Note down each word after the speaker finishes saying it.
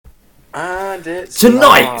And it's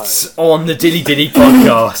Tonight live. on the Dilly Dilly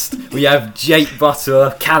podcast, we have Jake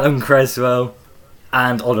Butler, Callum Creswell,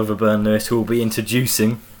 and Oliver Burnless, who will be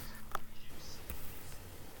introducing.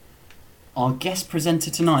 Our guest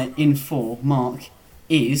presenter tonight in full, Mark,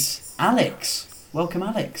 is Alex. Welcome,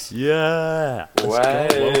 Alex. Yeah.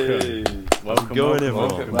 Way. Welcome. Going in,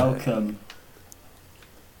 welcome. Welcome.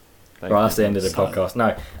 Right, that's the end of the So- podcast.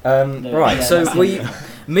 No. No, Right, yeah, so that's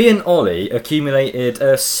me and Ollie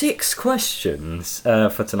accumulated 6 questions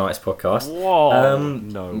for tonight's podcast. Whoa.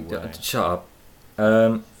 No way. Shut up.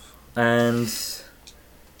 And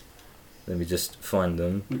let me just find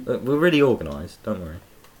them. We're really organised, don't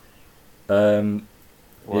worry.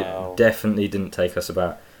 Wow. It definitely didn't take us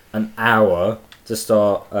about an hour to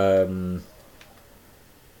start this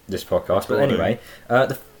podcast. But anyway,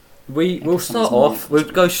 we'll start off. We'll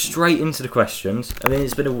go straight into the questions. I mean,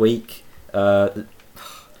 it's been a week.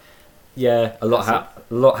 Yeah, a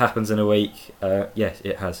lot happens in a week. Yes,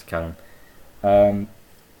 it has, Callum.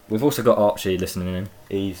 We've also got Archie listening in.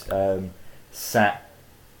 He's sat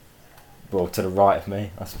to the right of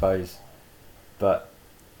me, I suppose. But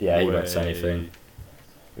yeah, he won't say anything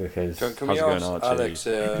because Can we How's it ask going, Archie? Alex?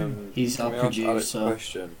 He's can our we ask Alex a producer.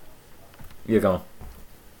 question? you're gone.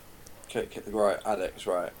 Right, Alex.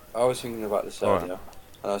 Right. I was thinking about this Alright. earlier,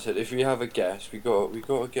 and I said if we have a guest, we got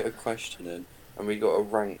to get a question in, and we got to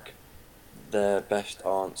rank their best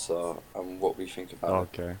answer and what we think about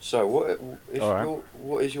it. Okay. So Alright.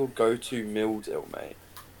 what is your go-to meal deal, mate?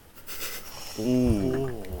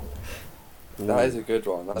 Ooh. That is a good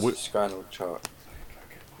one. That's a Wh- scrambled chart.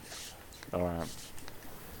 Alright.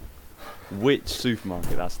 Which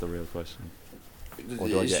supermarket? That's the real question. Or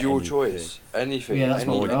do I It's get your any choice. Anything. Yeah, that's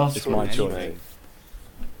what any we're asking. It's my choice. mate.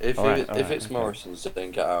 If Alright, if alright, it's okay. Morrison's,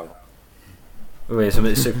 then get out. Well, it's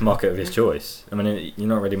a supermarket of his choice. I mean, you're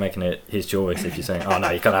not really making it his choice if you're saying, "Oh no,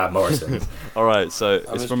 you can't have Morrison's." Alright, so I'm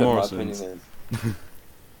it's just from putting my Morrison's. opinion in.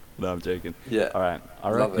 No, I'm joking. Yeah. Alright, I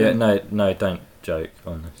Love reckon it. Yeah, no, don't joke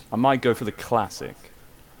on this. I might go for the classic.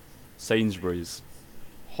 Sainsbury's.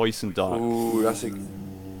 Hoist and Dark. Ooh, that's a. That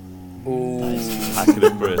Ooh. is- Packet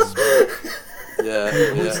of crisp. Yeah.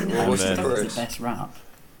 Wilson Yeah. has What's the then- the crisp? best rap.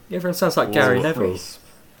 Everyone sounds like Gary Ooh. Neville.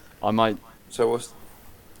 I might. So what's?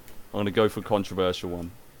 I'm gonna go for a controversial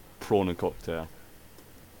one. Prawn and cocktail.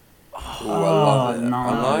 Ooh, I love it. no.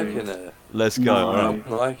 I'm liking it. Let's go. No. Alright.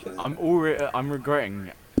 I'm liking it. I'm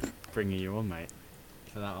regretting bringing you on, mate,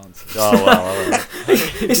 for that answer. Oh wow. Alright.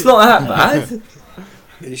 It's not that bad.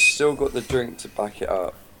 He's still got the drink to back it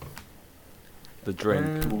up. The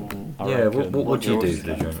drink. Ooh. I Yeah, reckon. what would you Yours do is to the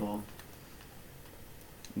Going drink? for?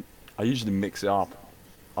 I usually mix it up.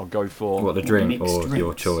 I'll go for What, the drink Mixed or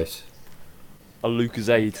your drinks. choice? a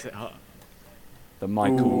Lucasade, the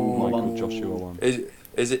Michael Ooh. Joshua one. Is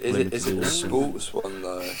it Limited the edition. sports one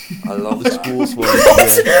though? I love The that. sports one.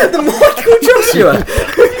 Yeah. The Michael Joshua.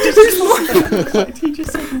 He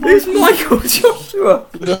just said Who's Michael Joshua?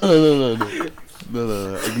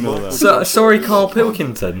 No. Ignore that. Sorry, Carl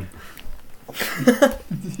Pilkington.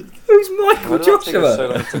 Who's Michael Why did that take us so Joshua?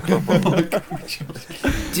 long to come up?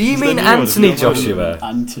 Do you It's mean the new one, Anthony it's the new one. Joshua?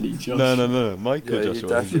 Anthony Joshua. No. Michael Yeah, you Joshua, his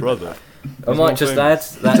definitely- brother. I might just add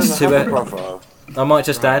He that's doesn't two. have a brother. I might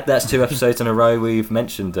just add that's 2 episodes in a row we've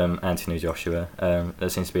mentioned Anthony Joshua. There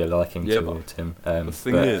seems to be a liking Yeah, towards him. The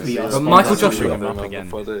thing but- is, We are Michael sponsored. Joshua. Bring him up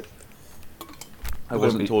again. I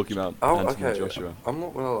wasn't talking about Oh, Anthony okay. Joshua. I'm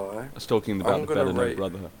not gonna lie. I was talking I'm about the gonna better known rate-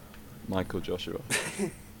 brother, Michael Joshua.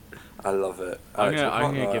 I love it. I'm Alex, I gonna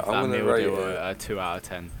can't give lie. that I'm gonna meal rate deal it. a 2 out of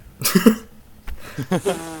 10.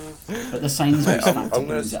 But the Sainsbury's Mate, I'm factor gonna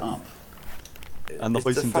brings s- it up. And the It's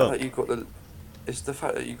hoist the and fact duck. that you got the. It's the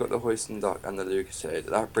fact that you got the hoist and duck and the Lucasade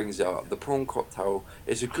that brings it up. The prawn cocktail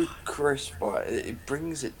is a good crisp, but it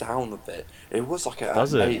brings it down a bit. It was like a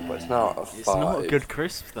Does it? 8, but it's now at a 5. It's not a good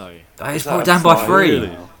crisp though. That is Is brought that down by fine? 3.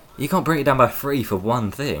 Really? You can't bring it down by 3 for one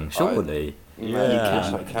thing, surely. Yeah, You Yeah.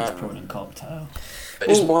 can I because it's can. prawn and cocktail.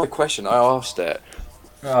 It's my question. I asked it.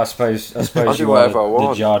 I suppose I'll do you whatever are I want.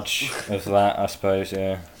 the judge of that. I suppose,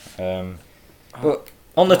 yeah. But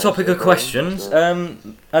on the topic of questions,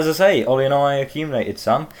 as I say, Ollie and I accumulated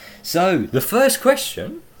some. So the first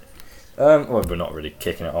question. Well, we're not really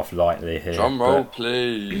kicking it off lightly here. Drum roll, but-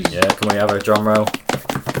 please. Yeah, can we have a drum roll?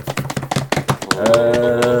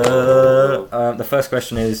 The first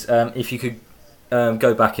question is, if you could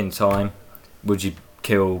go back in time, would you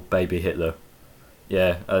kill baby Hitler?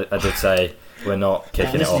 Yeah, I did say we're not Now,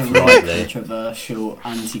 kicking it this is off a really lightly. controversial,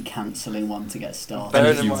 anti-cancelling one to get started.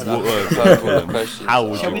 Bearing if in you mind would- that's the first one of the how questions would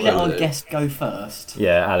that Shall I we let our wanted. guest go first?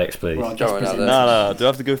 Yeah, Alex, please. Or our Go guest on, presenter? Alex. Do I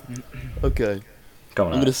have to go? Okay. Come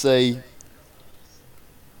on. I'm gonna Alex. say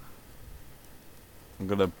I'm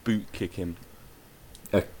gonna boot kick him.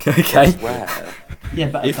 Okay. Where? Yeah,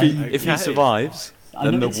 but If he survives, I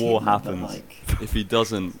then know the it's war him, but, happens. like, If he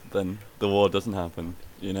doesn't, then the war doesn't happen.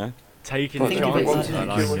 You know? Taking But the think of it chances. like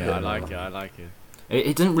I this. like it. I like it. I like it.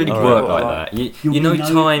 It doesn't really Alright. work Well, like that. You'll You know, be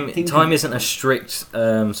known- think time of- isn't a strict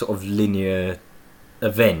sort of linear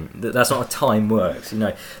event. That's not how time works. You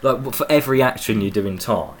know, like for every action you do in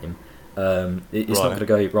time, it's not Right. going to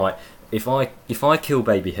go right. If I kill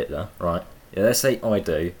baby Hitler, right? Yeah, let's say I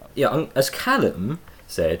do. Yeah, as Callum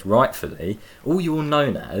said rightfully, all you're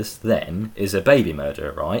known as then is a baby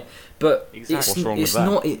murderer, right? But Exactly. What's wrong with it's that?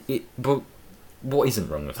 not. But what isn't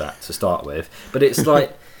wrong with that to start with? But it's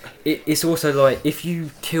like. It's also like if you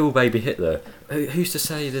kill baby Hitler, who's to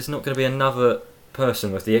say there's not going to be another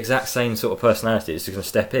person with the exact same sort of personality that's going to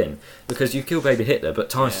step in? Because you kill baby Hitler, but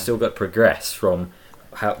time's Yeah. still got to progress from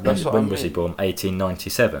That's what I when was he mean. born?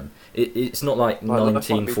 1897. It's not like Like, life might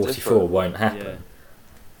be 1944 different. won't happen.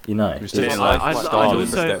 Yeah. You know. It's just Yeah, like I'd Stalin also-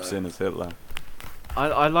 steps in as Hitler.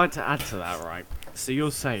 I'd like to add to that, right? So you're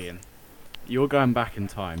saying you're going back in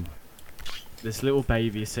time. This little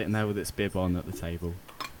baby is sitting there with its bib on at the table.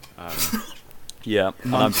 Yeah,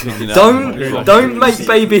 and I'm picking up. Don't make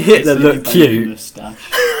baby Hitler It's look really cute.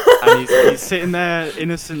 moustache. And he's sitting there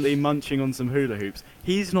innocently munching on some hula hoops.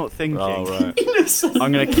 He's not thinking, Oh right.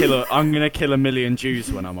 I'm gonna kill a million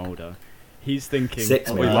Jews when I'm older. He's thinking, 6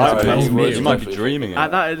 Oh, million. well, That's you crazy. might be- You might be dreaming at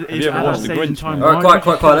it. that you age, ever at that watched The stage in Grinch, time. mate? All right, why quiet,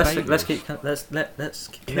 would you quiet, quiet. kill a Let's baby? keep. Let's let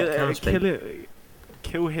Callum speak.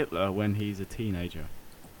 Kill Hitler when he's a teenager.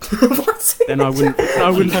 What? Then I wouldn't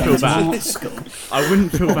feel To bad. art school. I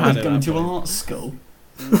wouldn't feel bad at Going that to point. art school.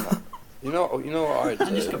 You know what I I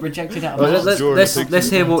just got do? rejected out of Well, art let's, school. let's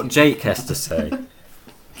hear what Jake has to say.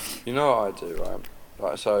 You know what I do, right?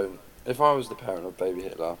 Right. So if I was the parent of baby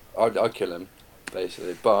Hitler, I'd kill him,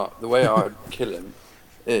 basically. But the way I'd kill him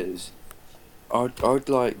is, I'd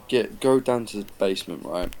like go down to the basement,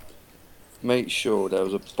 right? Make sure there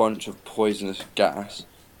was a bunch of poisonous gas,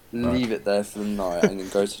 leave it there for the night, and then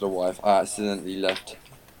go to the wife. I accidentally left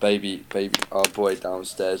our boy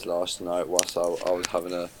downstairs last night whilst I was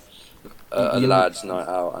having a You- lad's night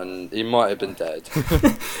out, and he might have been dead.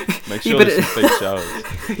 Make Yeah, sure but there's some fake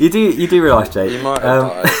showers. You do realise, Jake? He might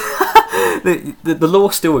have died. The law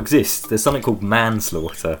still exists. There's something called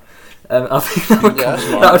manslaughter. I think that would, Yeah, that's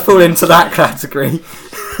fine. that would fall into that category.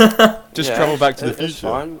 Just Yeah, travel back to the it's future.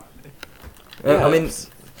 fine. I mean,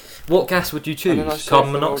 what gas would you And then I choose? saved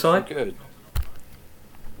Carbon the world for monoxide? good.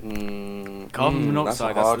 Carbon that's a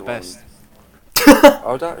monoxide, that's hard the one. best.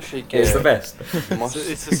 I would actually get It's the best.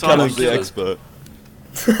 It's a sign Callum's of the killer. expert.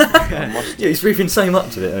 Yeah, he's breathing so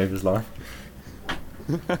much of it over his life.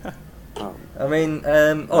 Um, I mean,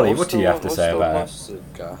 Ollie, what do you have to say about it? mustard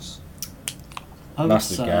gas? I would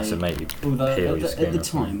Mustard say, gas would make you although peel at your the, skin at the off.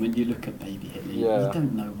 time when you look at baby Hitler, Yeah. you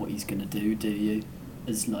don't know what he's going to do you?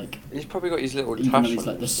 As like, He's probably got his little even tash though he's on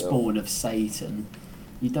like him the still. spawn of Satan,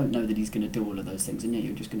 you don't know that he's going to do all of those things, and yet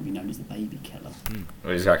you're just going to be known as the baby killer.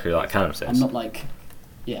 Exactly like Callum says. I'm not like,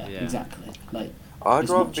 yeah, Yeah. exactly. Like, I'd as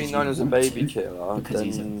rather much be as known you as a want baby to, killer because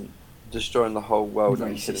he's than destroying the whole world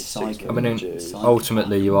and racist killing 6 psycho. million I mean, Jews.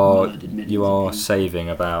 ultimately, you are Murdered millions you of are people. saving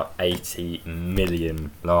about 80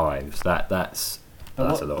 million lives. That's but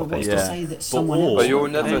that's what, a lot but of what's people. to Yeah. say that But someone all- else But you'll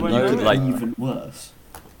might never come know, up with like- even worse?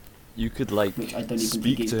 You could like Which I don't even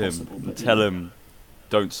speak think is to him, possible, but tell yeah. him,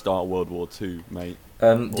 don't start World War II, mate.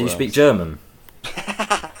 Do you Or speak else. German?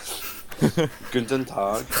 Guten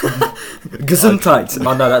Tag. Gesundheit.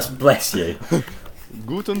 Oh no, that's bless you.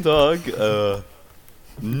 Guten Tag.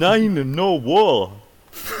 Nein, no war.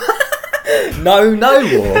 No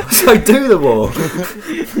war. So do the war.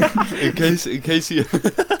 In case you.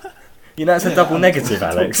 You know, it's a double negative,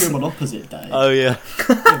 Talk to Alex. him on opposite day. Oh yeah.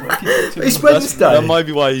 It's That Wednesday. might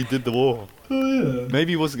be why he did the war. Oh,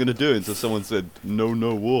 Maybe he wasn't gonna do it until someone said no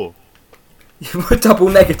war. Double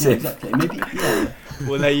yeah, negative. exactly. Maybe, yeah.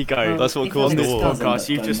 Well, there you go. That's what If caused the Alex war. does end Podcast, up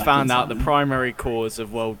you've going just back found in out the time, primary cause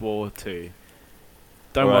of World War II.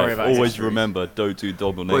 Don't Alright, worry about always history. remember, don't do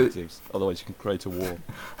double Wait. negatives, otherwise you can create a war.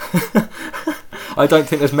 I don't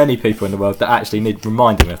think there's many people in the world that actually need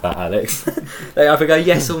reminding of that, Alex. They either go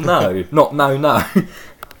yes or no, not no.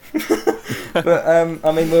 But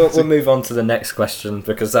I mean, we'll move on to the next question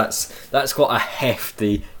because that's quite a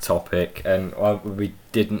hefty topic, and we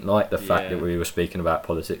didn't like the fact Yeah. that we were speaking about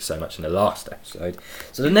politics so much in the last episode.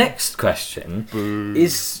 So the next question Boo.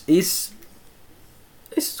 is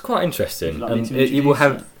quite Would interesting, you like me and to you will introduce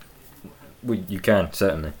have. it? Well, you can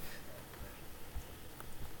certainly.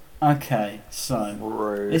 Okay, so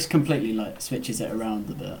Rude. this completely like switches it around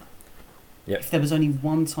a bit. Yep. If there was only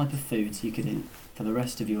one type of food you could eat for the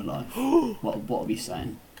rest of your life, what are we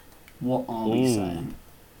saying? What are we Ooh. saying?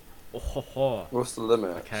 Oh, ho, ho. What's the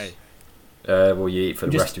limit? Okay. Well, you eat for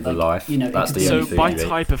the Just, rest of your like, life. you know, it That's could the be- only So food by you eat.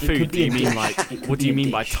 type of It could food, be do you a mean dish. like? It could What do be you a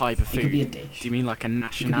mean by dish. type of It could be a food? dish. Do you mean like a It could be a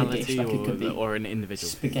nationality dish, like it could be or an individual?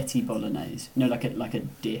 Spaghetti bolognese. No, like a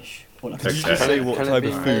dish or like Can a you Okay. just say what Can it type be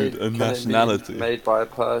of food made- and can it be nationality? made by a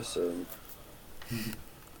person.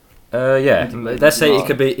 Yeah. Let's say Right. it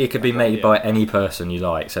could be Okay, made yeah. by any person you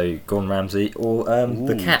like. So Gordon Ramsay or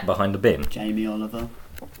the Ooh. cat behind the bin. Jamie Oliver,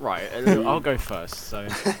 Right. I'll go first. So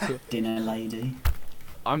dinner lady.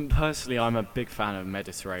 I'm a big fan of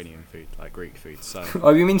Mediterranean food, like Greek food. So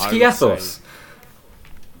Oh, you mean I would skiathos? say-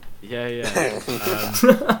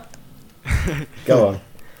 yeah. Go on.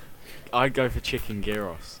 I'd go for chicken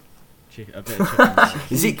gyros. A bit of chicken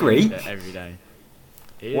gyros. Is it Greek? Every day.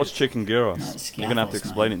 It What's is. chicken gyros? No, it's You're gonna have to skiathos,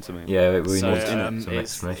 explain mate. it to me. Yeah, we So, need some it's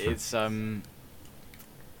explanation. it's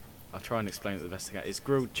I'll try and explain it the best I can. It's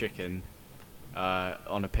grilled chicken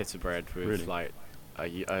on a pita bread with Really? like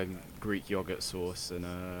a Greek yogurt sauce and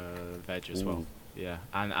veg as well. Ooh. Yeah,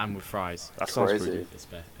 and with fries. That sounds Crazy. pretty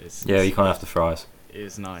good. Yeah, you can't have the fries. It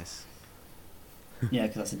is nice. Yeah,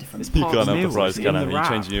 because that's a different. It's You part of can't the have the meal, fries, it's can in I? the Are you wrap.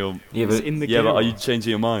 changing your... Yeah, It's but in the Yeah, but are you gyros. changing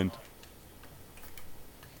your mind?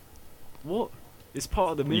 What? It's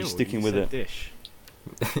part of the Are you meal. sticking you with said it? Dish.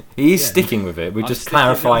 he's Yeah. sticking with it. We're I'm just sticking-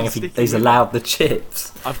 clarifying I'm if sticking he's with it. allowed the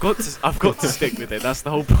chips. I've got to stick with it. That's the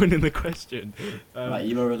whole point in the question. Right,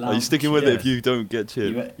 you are allowed. Are you sticking with yeah. it if you don't get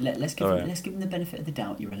You chips? are, let's give Alright. let's give him the benefit of the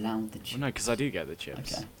doubt. You're allowed the Well, chip. no, because I do get the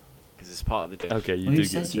chips. Okay. Because it's part of the dish. Okay, you Well, do who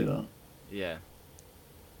get says you chips. are? Yeah.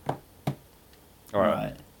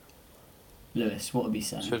 Alright. Lewis, what would be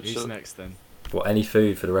saying? Should- Who's next then? What, any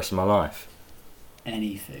food for the rest of my life?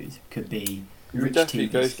 Any food could be. You would rich definitely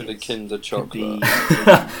tea go for the biscuits. Kinder Could be,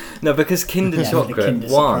 chocolate. No, because Kinder Yeah, the Chocolate, Kinder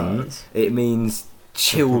one, Surprise. it means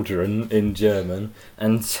children in German,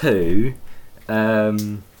 and two, What's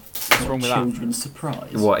wrong with that? children's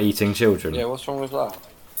surprise. what, eating children? Yeah, what's wrong with that?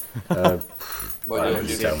 Uh, Well, Right, you,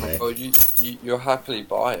 you tell me. well, you'll happily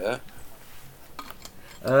buy it.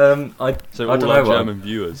 I So I all don't our know what. German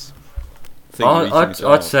viewers think we're eating I'd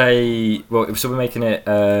something else. say, well, so we're making it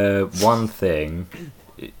one thing.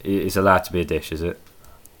 It's allowed to be a dish, is it?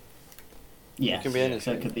 Yeah. It can be So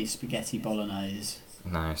anything. it could be spaghetti bolognese.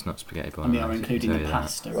 No, it's not spaghetti And bolognese. we are I can including tell the you that.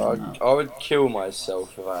 pasta in that. I would kill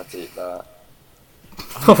myself if I had to eat that.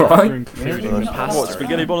 Alright. You're including Really? the No. pasta. What,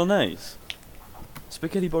 spaghetti bolognese?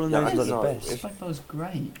 Spaghetti bolognese Yeah, is like no, the best. Spaghetti's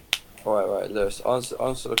great. Right, Lewis,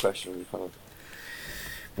 answer the question. We kind of.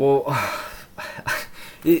 Well,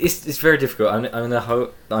 it's very difficult. I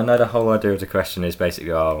know the whole idea of the question is basically,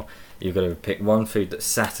 you've got to pick one food that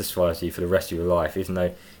satisfies you for the rest of your life, even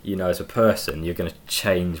though you know as a person you're going to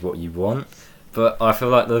change what you want. But I feel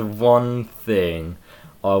like the one thing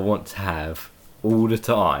I want to have all the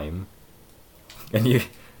time,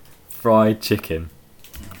 fried chicken.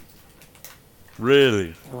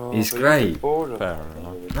 Really? It's but you'd great. be bored of Fair it.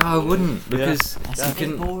 enough. No, I wouldn't, because That's you a bit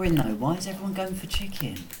can. boring though. Why is everyone going for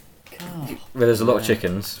chicken? God. Well, there's a lot of Yeah.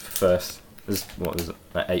 chickens first. There's what is it,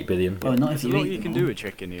 like 8 billion. Well, not if There's a you lot eat you them can all. do with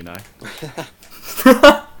chicken, you know.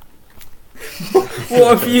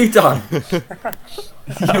 What have you done?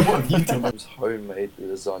 Yeah, what have you done? It's homemade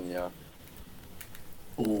lasagna,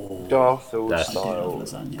 Oh, Garfield That's- I do love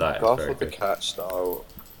style, lasagna. That is very Garfield the good. cat style,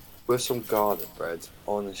 with some garlic bread.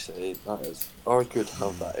 Honestly, that is. I could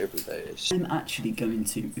have that every day. It's I'm actually going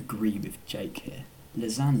to agree with Jake here.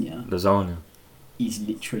 Lasagna Lasagna. is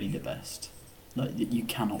literally the best. Like you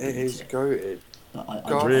cannot beat it is it. goated. Like, I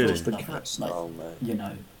Garfield Really? just the love cat it. style, Like, mate. you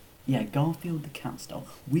know, yeah, Garfield the cat style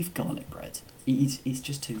with garlic bread. It's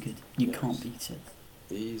just too good. You Yes. can't beat it.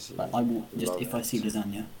 Easy. Like I will just Love if I it. see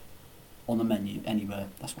lasagna on the menu anywhere,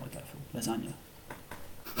 that's what I go for. Lasagna.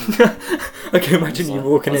 I can imagine you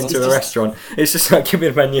walking It's into a just- restaurant. It's just like, give me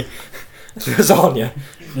the menu. Lasagna.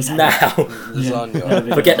 Lasagna. Now. Lasagna.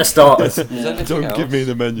 Yeah. Forget the starters. Is Yeah. anything Don't give me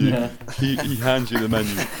the menu. Yeah. He hands you the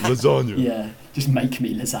menu. Lasagna. Yeah, just make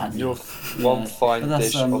me lasagna. Your Yeah. one fine But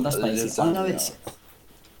that's, dish of that's basic. lasagna.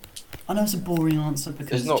 I know it's a boring answer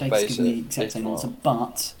because It's not Jake's given the basic, exact it's same not. answer,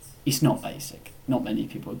 but it's not basic. Not many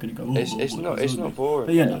people are going to go. Oh, It's what not lasagna?" boring.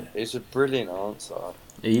 But, you mate. know. It's a brilliant answer.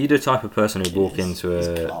 Are you the type of person who'd walk It is. into It's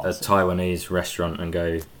a classic. Taiwanese restaurant and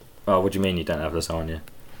go, "Oh, what do you mean you don't have lasagna?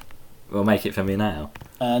 Well, make it for me now."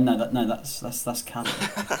 No, that's Callum.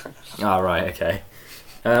 Ah, right, okay.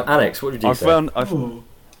 Alex, what did you say?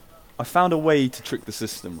 I found a way to trick the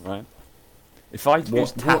system, right? If I use What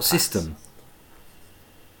tapas, system?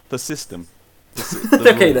 The system.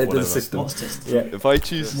 Okay, rule, the whatever. system. What's this? Yeah. If I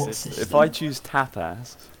choose, What if system? I choose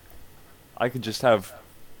tapas, I could just have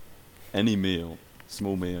any meal,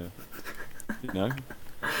 small meal. You know,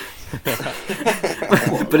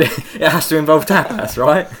 But it has to involve tapas,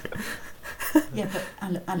 right? Yeah, but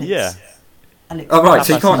Alex. Yeah. Alex, Oh, right,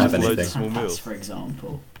 so you Tapas can't is have just loads anything. of small tapas, meals. for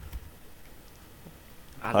example.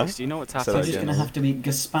 Alex, do you know what Say tapas that You're is? just again. going to have to eat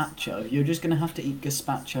gazpacho. You're just going to have to eat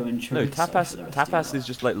gazpacho and chorizo. No, for the rest of your tapas is life.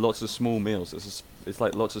 just like lots of small meals. It's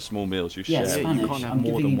like lots of small meals you Yeah, share. Yeah, Spanish. you can't have I'm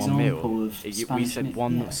more giving than one example meal. of We Spanish said meal,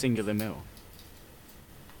 one yeah. singular meal.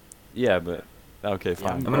 Yeah, but okay,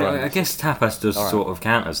 fine. I mean, Alright. I guess tapas does Alright. sort of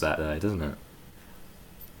count as that, though, doesn't it?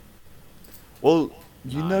 Well,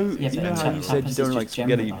 you know, Yeah, you but know how you tapas said you is don't just like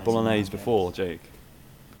spaghetti generalising bolognese that. before, Jake.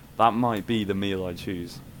 That might be the meal I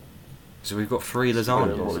choose. So we've got 3 What lasagnas.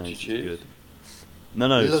 would you Bolognese is choose? good.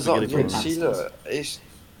 No, spaghetti Lasagna. bolognese. See, look, it's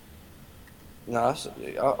no,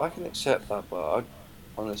 I can accept that, but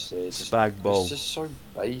honestly, Spag bowl. it's just so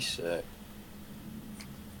basic.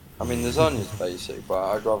 I mean, lasagna's basic, but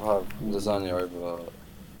I'd rather have lasagna over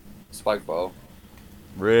spag bowl.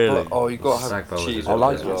 Really? But, oh, you got to Spag have bowl is cheese a on bit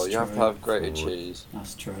it as well. That's You have to true. have grated Forward. cheese.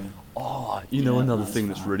 That's true. Oh, you know Yeah, another that's thing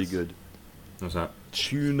that's really facts. good? What's that?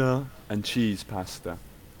 Tuna and cheese pasta.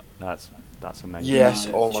 That's amazing. Yes,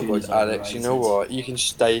 No, oh my tuna's god, Alex, you know overrated. what? You can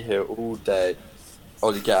stay here all day.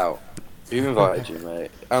 Ollie, get out. Who invited you,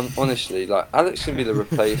 mate? Honestly, like, Alex can be the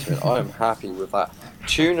replacement. I am happy with that.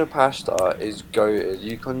 Tuna pasta is goated.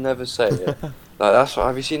 You can never say it. Like, that's why,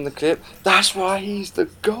 have you seen the clip? That's why he's the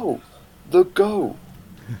GOAT. The GOAT.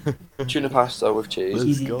 Tuna pasta with cheese. Let's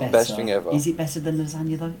Is it go. better? Best thing ever. Is it better than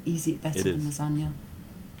lasagna though? Is it better It than is. lasagna?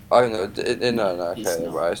 I don't know. No, It's okay,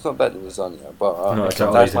 not. right. It's not better than lasagna, but No, it's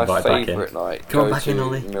not. that's Ollie's my invited back in. favourite, like, Come on, back in, go-to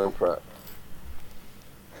Ollie. meal prep.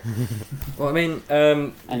 Well, I mean,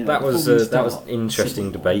 Anyway, that was before we that was start,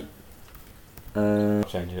 interesting Civil debate.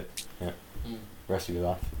 Change it. Yeah. Rest of your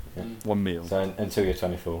life. Yeah. One meal. So until you're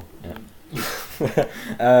 24. Yeah.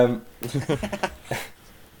 um,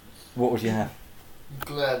 what would you have?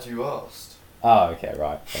 Glad you asked. Oh, okay,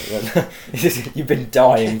 right. You've been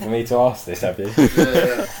dying for me to ask this, have you?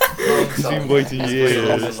 Yeah. He's been waiting years.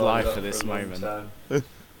 All his life for this moment.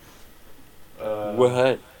 Well,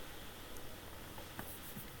 hey.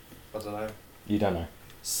 I don't know. You don't know.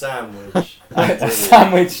 Sandwich.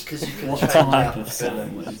 Sandwich. Because you can What change type out of the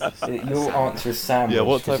filling. sandwich? Your answer is sandwich. Yeah,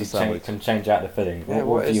 what 'cause type you of sandwich? can change out the filling. Yeah, What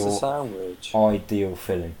what would be is the your sandwich? ideal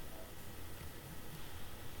filling?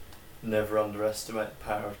 Never underestimate the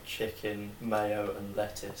power of chicken, mayo, and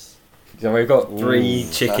lettuce. So we've got 3 Ooh,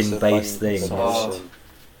 that's chicken-based a funny things. combination.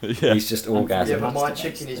 Yeah. He's just Yeah, Yeah, orgasm. but my That's the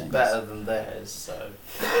chicken best is things. better than theirs, so.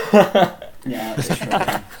 Yeah, that's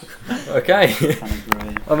true. Okay. Can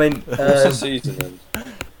agree. I mean, What's the seasoning?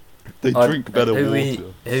 They I- drink better who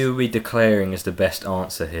water. who are we declaring as the best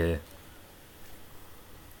answer here?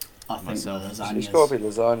 I think Myself. It's got to lasagna.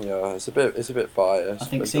 be lasagna. It's a bit biased. I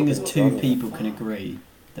think but it's seeing gotta as be 2 lasagna. people can agree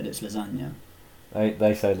that it's lasagna.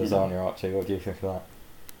 They say lasagna, Archie. What do you think of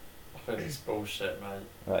I think it's bullshit,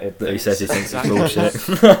 mate. that? He says he thinks it's Exactly.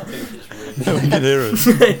 bullshit. I think it's really. No one can hear us.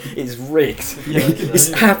 It's rigged. Yeah,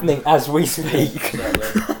 It's happening as we speak.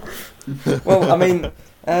 Exactly. Well, I mean,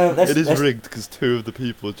 It is rigged because 2 of the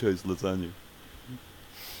people chose lasagna.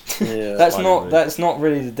 Yeah. That's not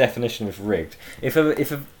really the definition of rigged. If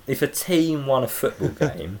a team won a football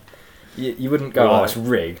game, you wouldn't go, oh, Right. it's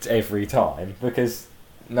rigged every time, because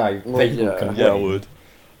no, Well, people yeah. can Yeah, I win. would.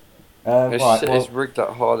 It's rigged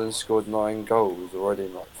that Harden scored 9 goals already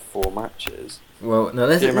in like 4 matches. Well, no,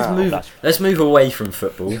 let's Get 'em out. move. Let's move away from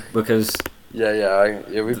football because Yeah,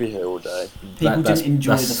 we'd be here all day. People that's- didn't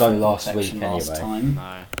enjoy that's the so football last section week last anyway. time.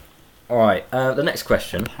 No. all right. The next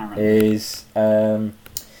question Apparently. is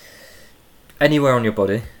anywhere on your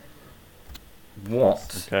body.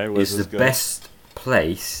 What Okay, where's is the this go? best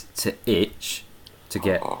place to itch to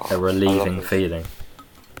get Oh, a I relieving love it. feeling?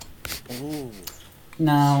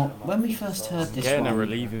 Now, when we first heard this Getting a one,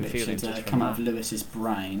 relieving which feeling had just come from out of that. Lewis's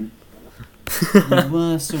brain, we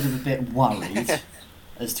were sort of a bit worried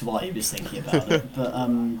as to what he was thinking about it. But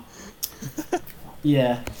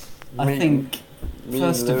yeah, I think Me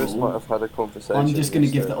First and of Lewis all, might have had a conversation. I'm just going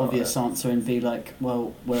to give the yesterday obvious about answer and be like,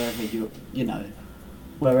 well, wherever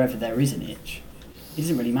wherever there is an itch, it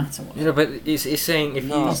doesn't really matter what. You know, but it's saying if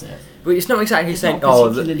No. you. Does it? But it's not exactly It's saying, not oh,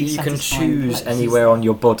 particularly you can satisfying choose place, is anywhere it? on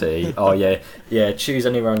your body. Oh, yeah, choose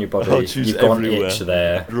anywhere on your body. I'll choose You've got everywhere. an itch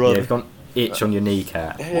there. I'd rather- You've got an itch on your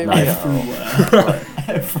kneecap. Hear No. me out.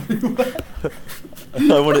 Everywhere.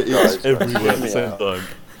 I want to Guys, itch everywhere at the hear same me time.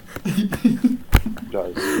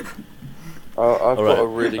 Guys, I've Alright, got a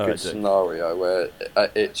really alright, good Jake. scenario where an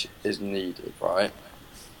itch is needed, right?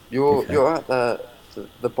 You're Okay. you're at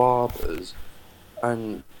the barber's,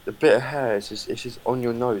 and the bit of hair is just on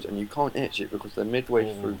your nose, and you can't itch it because they're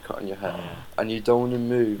midway through cutting your hair, and you don't want to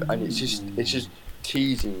move, and it's just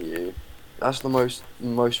teasing you, that's the most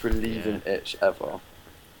relieving itch ever.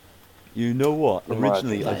 You know what? In my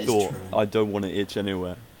Originally, I opinion. That is thought true. I don't want to itch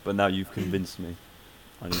anywhere, but now you've convinced me.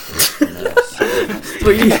 I need to itch now.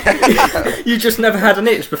 Well, you just never had an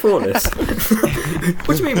itch before this. What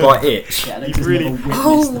do you mean by itch? Yeah, You've really- that's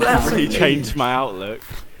Really what it changed my outlook.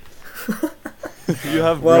 You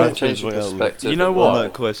have Well, really Change changed your my outlook perspective. You know of what? on life.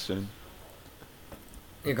 that question.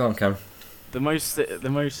 You go on, Cam. The most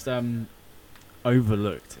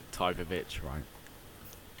overlooked type of itch, right?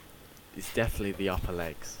 Is definitely the upper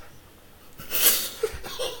legs.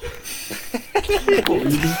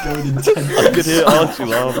 I could hear Archie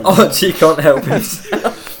laughing. Archie can't help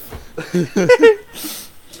himself.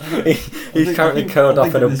 He's currently curled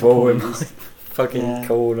up in a ball in my fucking Yeah. I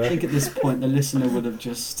corner. think at this point the listener would have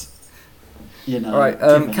just, Alright,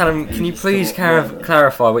 given Callum, up can and you just please thought, whatever.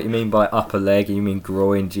 clarify what you mean by upper leg? You mean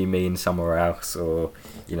groin? Do you mean somewhere else? Or,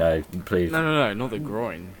 please. No, not the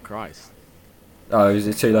groin. Christ. Oh, is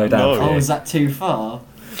it too low down No. for Oh, you? is that too far?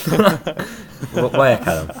 Where,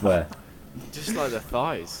 Callum? Where? Just like the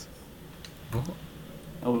thighs.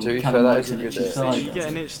 Oh, To be Callum fair, that likes is a an good itchy itch. thigh, You get does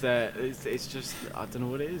an he? itch there. It's just I don't know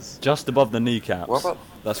what it is. Just above the kneecaps. What about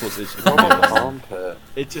That's what's itching. what about the armpit?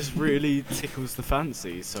 It just really tickles the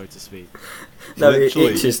fancy, so to speak. No, it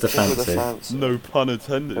Literally. itches the Tickle the fancy. fancy. No pun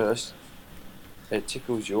intended. Yes. It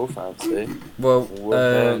tickles your fancy. Well,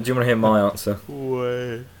 Well, do you want to hear my answer?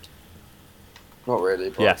 Way. Not really,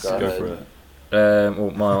 but Yes, go go ahead. for it.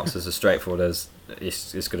 Well, my answer's as straightforward as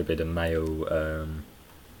it's going to be the male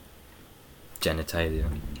genitalia.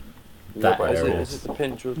 Yeah, That but area. is it the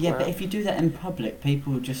pinch or the Yeah, but crown? if you do that in public,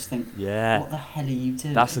 people will just think, Yeah. what the hell are you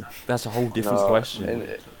doing? That's a whole different No, question. in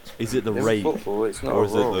Is it the in rape football, it's not or a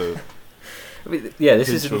is it rule. the? I mean, yeah, this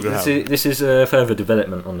is Pinch or this ground? is, this is a further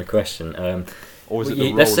development on the question. Or is it Well,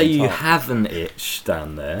 the let's say rolling you tuck? have an itch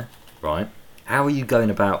down there, right? How are you going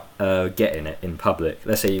about getting it in public?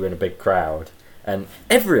 Let's say you're in a big crowd and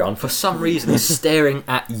everyone, for some reason, is staring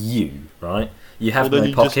at you, right? You have Well, then no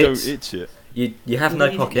you pockets. just don't itch it. You have Well, no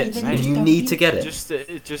then you don't- pockets, then and you you don't need to itch. get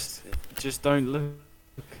it. Just don't look.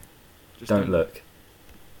 Just Don't look.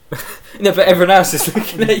 No, but everyone else is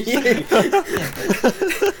looking at you. Just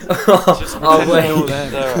Oh, pretend they're wait. not there.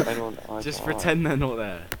 Stare at anyone eye Just to eye. pretend they're not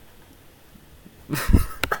there.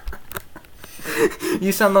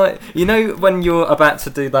 You sound like when you're about to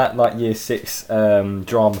do that like year 6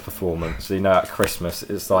 drama performance. At Christmas,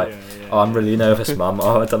 it's like, Yeah, yeah, oh, I'm yeah. really nervous, Mum.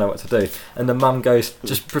 Oh, I don't know what to do. And the mum goes,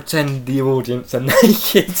 just pretend the audience are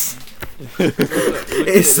naked. Look at It's it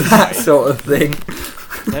this that way. sort of thing.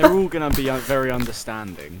 They're all gonna be very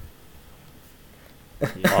understanding.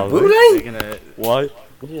 Are Will they? they? They're gonna. Why?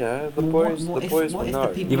 Yeah, the Well, boys, what the if, boys what will if know.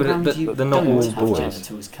 the people Yeah, but around they're- you they're not don't all have boys.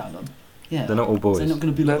 genitals, Callum? Yeah. They're not all So boys. they're not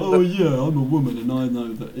going to be like, Then oh the- yeah, I'm a woman and I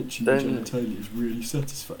know that itching your Then- genitalia is really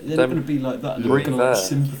satisfying. They're then not going to be like that. They're breathe going to like there.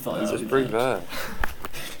 sympathise Just with breathe that.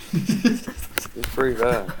 there. Just breathe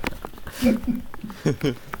there.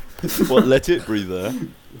 What? Let it breathe there.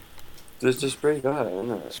 Just breathe there,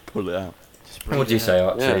 innit? Just pull it out. Just What do you say,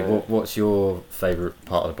 Archie? Yeah. What's your favourite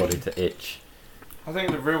part of the body to itch? I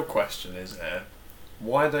think the real question is here,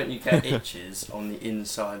 why don't you get itches on the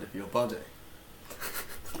inside of your body?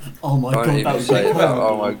 Oh my Don't god, even that would say be that. horrible.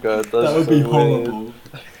 Oh my god, that's That would so be weird. horrible.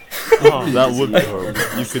 Oh, That would be horrible.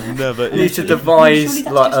 You could never You need itch to it. devise Surely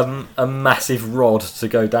that's like just- a massive rod to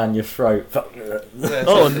go down your throat. Yeah,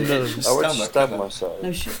 Oh, so no. itch your I would stomach, stab innit? myself.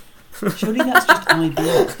 No, surely that's just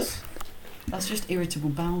IBS. That's just irritable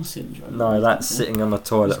bowel syndrome. No, that's sitting on the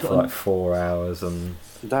toilet He's got for a- like 4 hours and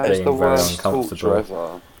That is being the very worst uncomfortable. torture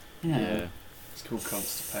ever. Yeah. yeah. It's called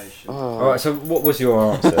constipation. Oh. Alright, so what was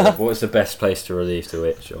your answer? What was the best place to relieve the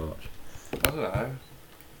itch, Arch? I don't know.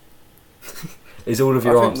 Is all of I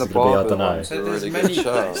your think answers the going to be I barber don't know? ones- So a there's really good many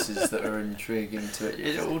show. places that are intriguing to it.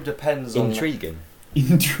 It all depends on... Intriguing.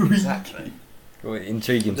 Intriguing. Exactly. Well,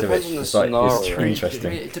 intriguing to Depends itch. on the It's like it's scenario. I mean,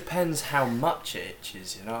 interesting. it depends how much it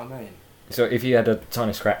itches, you know what I mean? So if you had a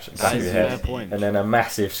tiny scratch at the back That of is your a head, fair point. and then a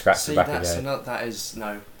massive scratch at See, the back of that's your head, another... That is...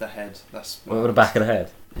 No, the head. That's... what, the back of the head?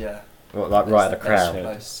 Yeah. What, like right at the That's crown? the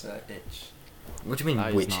best place to itch. What do you mean, That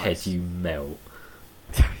is which nice. head you melt?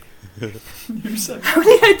 You said How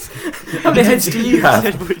many heads? How many heads do you have,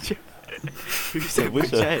 Who said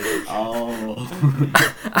Which which head? head? Oh.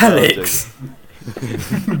 Alex?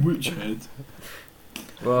 Which head?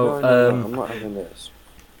 Well, No, I'm not having this.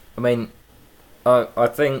 I mean, I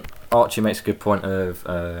think Archie makes a good point of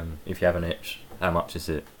if you have an itch, how much is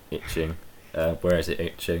it itching? Where is it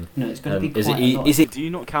itching? No, it's going to be Is quite it a lot. is it Do you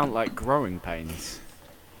not count like growing pains?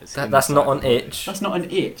 It's That's not inside an the body. itch. That's not an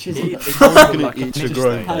itch, is it? It How feels can like it an itch a itch,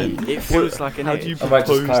 growing though. pain? It feels like an How itch. do you I might just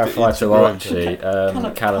propose clarify itch to growing Archie.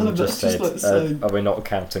 Callum, Callum just that's said, just like saying- "Are we not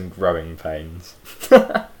counting growing pains?"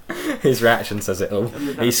 His reaction says it all.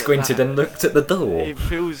 He squinted and looked at the door. It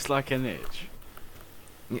feels like an itch.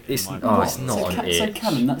 It's Might be oh, wrong. it's not so, an so itch.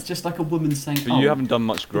 Callum, that's just like a woman saying, But "Oh, you haven't done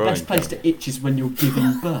much the growing. best place Callum. to itch is when you're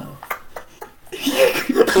giving birth." Do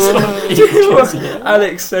you know what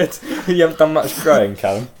Alex said? You haven't done much growing,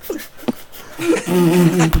 Callum.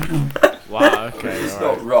 Wow, okay, It's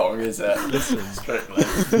alright. not wrong, is it? Listen, Strictly.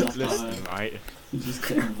 listen, right? You're just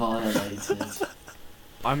getting violated.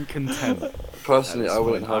 I'm content. Personally, at I this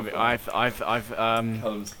wouldn't point. have. I mean,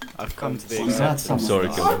 Callum's I've come to the I'm glad acceptance. I'm sorry,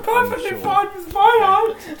 that Callum. I'm sure. with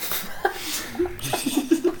my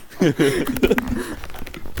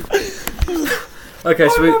Okay,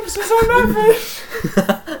 so we.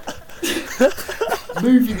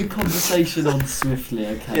 Moving the conversation on swiftly,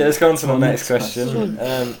 okay? Yeah, let's go on to the Our next question.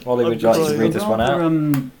 Ollie, would you like to It's a read this one rather,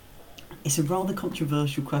 out? It's a rather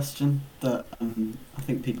controversial question that I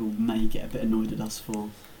think people may get a bit annoyed at us for.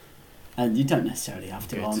 And you don't necessarily have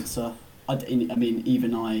to Good. answer. I mean,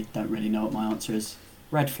 even I don't really know what my answer is.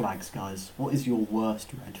 Red flags, guys. What is your worst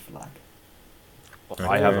red flag?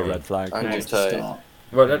 I have a red flag. I Who can wants to tell you. start?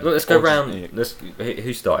 Well, let's go Or just round. Nick.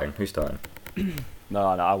 Who's starting? Who's starting? No,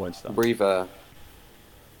 I won't start. Breathe air.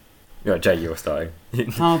 Yeah, Jay, you're starting.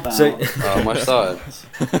 How about... So- Am I starting?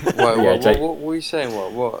 Wait, Yeah, Jake. what were you saying?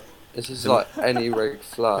 What? Is this like any red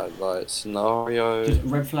flag, like scenario? Just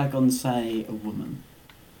red flag on, say, a woman.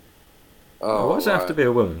 Oh, Why does it have to be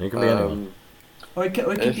a woman? It can be anyone. Or it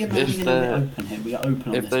could If- be a man. if We're they're- open here. We are open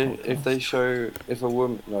on If this they podcast. if a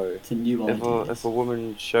woman It's a new idea. if a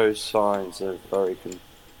woman shows signs of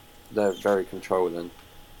they're very controlling.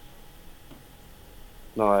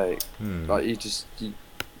 Like Hmm. like you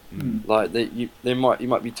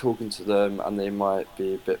might be talking to them and they might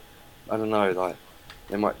be a bit, I don't know, like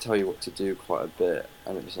they might tell you what to do quite a bit,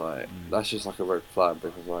 and it's like that's just like a red flag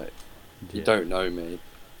because like you don't know me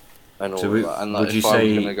and all So of that. And like would you if I'm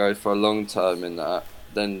say- gonna go for a long term in that,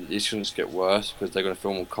 then it's gonna just get worse because they're gonna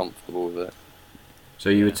feel more comfortable with it. So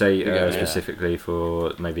you would say Yeah. specifically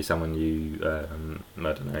for maybe someone you I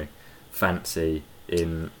don't know fancy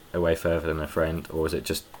in a way further than a friend, or is it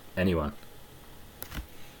just anyone?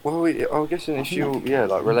 Well, I'm guessing if you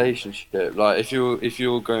like relationship, like if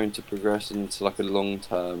you're going to progress into like a long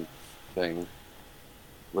term thing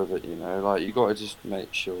with it, you know, like you got to just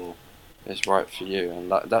make sure it's right for you,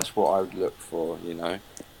 and that's what I would look for, you know,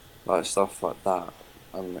 like stuff like that,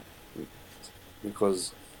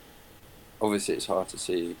 because obviously it's hard to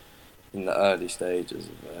see in the early stages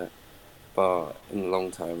of it, but in the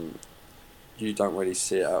long term you don't really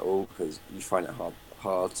see it at all because you find it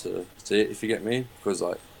hard to see it, if you get me, because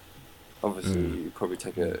like obviously you probably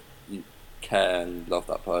you care and love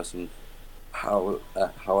that person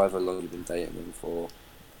however long you've been dating them for,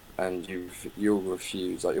 and you'll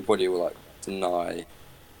refuse, like your body will like deny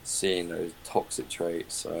seeing those toxic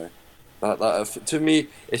traits. So that to me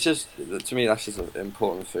that's just an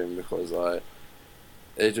important thing, because like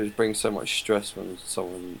it just brings so much stress when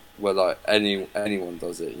like anyone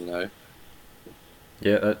does it, you know.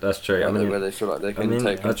 Yeah, that's true. Like, I mean, where they feel like they can mean,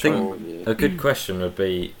 take I think control of you. a good question would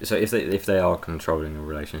be: so if they are controlling a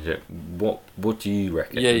relationship, what do you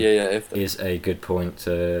reckon? Yeah. If they, Is a good point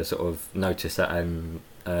to sort of notice that and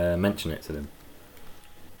mention it to them.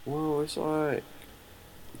 well, it's like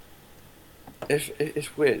if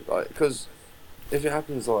it's weird, like because if it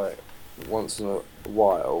happens like once in a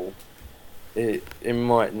while, it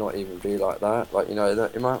might not even be like that. Like, you know,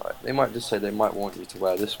 they might just say they might want you to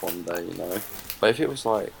wear this one day, you know. But if it was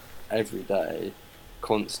like every day,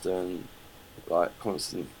 constant,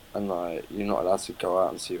 and like you're not allowed to go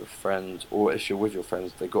out and see your friends, or if you're with your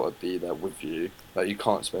friends, they got to be there with you. Like you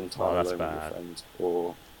can't spend time that's alone with your bad. friends,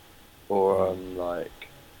 or like,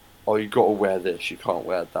 oh, you got to wear this, you can't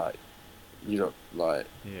wear that. You look like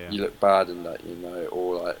Yeah. you look bad in that, you know,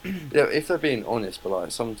 or like yeah, if they're being honest, but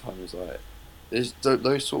like sometimes like there's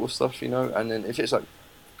those sort of stuff, you know, and then if it's like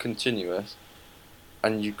continuous,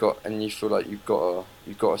 and you feel like you've got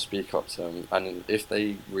to speak up to them, and then if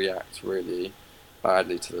they react really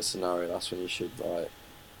badly to the scenario, that's when you should like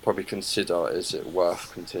probably consider, is it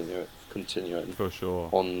worth continuing For sure.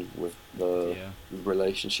 on with the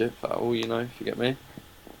relationship at all, you know, if you get me.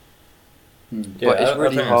 Yeah, But it's I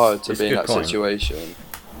really think hard to it's a be in good that point. situation,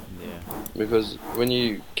 Yeah. because when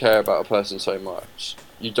you care about a person so much,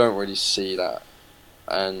 you don't really see that,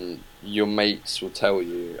 and your mates will tell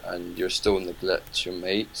you, and you'll still neglect your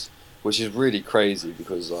mates, which is really crazy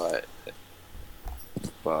because like,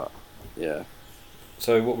 but yeah.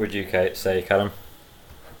 So what would you say, Callum?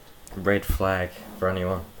 red flag for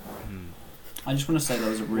anyone. Hmm. I just want to say that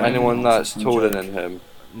was a really Anyone good that's answer from taller Jake. than him.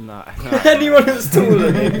 No. Anyone that's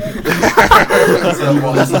taller than him.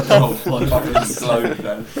 Slow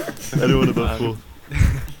then. Anyone above 4.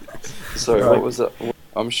 Sorry, Right. what was that?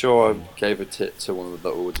 I'm sure I gave a tit to one of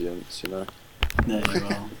the audience, you know. There you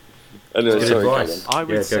are. Anyway, Good sorry, advice. Callum. I would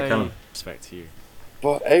Yeah, go say Callum. respect to you.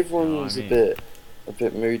 But everyone's No, I mean- a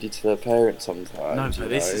bit moody to their parents sometimes. No, you but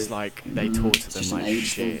this know? is like they Mm, talk it's to them just an like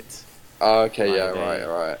age thing. shit. Oh, okay, like yeah, they-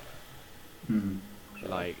 right. Hmm.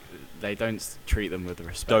 Like they don't treat them with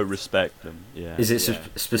respect. Don't respect them. Yeah. Is it Yeah.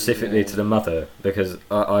 specifically Yeah. to the mother? Because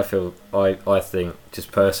I feel I think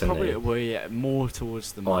just personally, Probably, well, yeah, more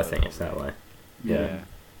towards the. I mother, think it's that probably. way. Yeah.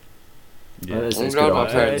 Yeah. It's I'm good glad my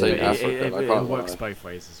answer. parents ain't it, African, it, I it can't works lie. both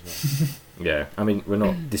ways as well. Yeah, I mean, we're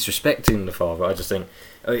not disrespecting the father. I just think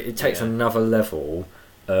it takes Yeah. another level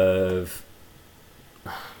of.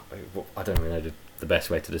 I don't really know the best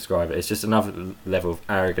way to describe it. It's just another level of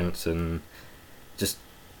arrogance and just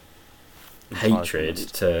hatred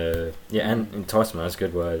Entitlement. to and enticement. That's a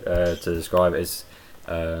good word to describe it. Is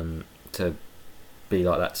to be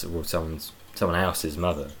like that towards someone else's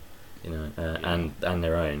mother, you know, and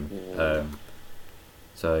their own. Yeah.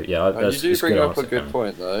 So yeah, Oh, that's you do it's bring good up answer, a good Callum.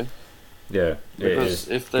 point though, Yeah, it because is.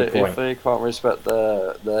 if Good point. they can't respect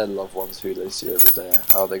their loved ones who they see every day,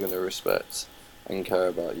 how are they going to respect and care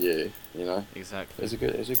about you? You know, Exactly. it's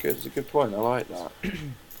a good point. I like that.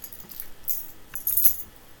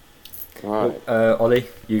 Right. Ollie,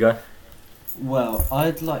 you go. Well,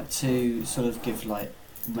 I'd like to sort of give like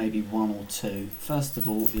maybe one or two. First of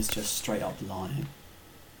all, is just straight up lying,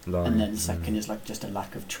 and then second is like just a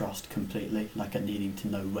lack of trust completely, like a needing to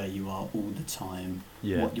know where you are all the time,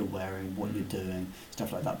 Yeah. what you're wearing, what you're doing,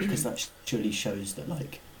 stuff like that, because that surely shows that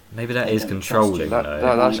like Maybe that They is don't trust controlling you.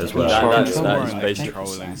 That's as a well. control. That's More on is the basically-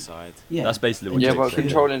 controlling side. yeah, That's basically what Yeah, Jake but said.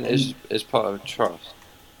 controlling is part of trust.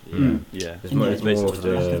 Yeah. Yeah. It's more, Yeah, it's more basically of the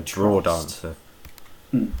lack the of broad trust. answer.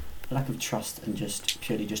 a lack of trust and just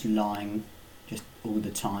purely just lying, just all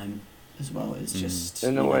the time as well is just In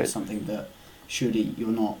a you know, way- something that surely you're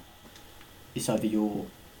not. It's either you're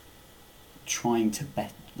trying to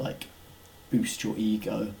like boost your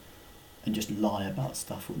ego and just lie about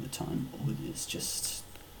stuff all the time, or it's just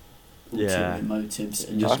Yeah. ulterior motives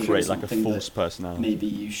and Just doing create like a something false that personality. maybe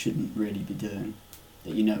you shouldn't really be doing.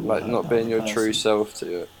 That you know will Like hurt not that being other your true person. self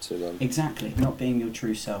to them. Exactly, not being your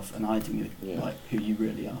true self and hiding your, Yeah. like who you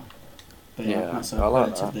really are. But yeah, Yeah, that's a I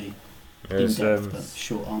like that. relatively It's in-depth but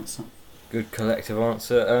short answer. good collective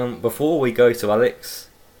answer. Before we go to Alex,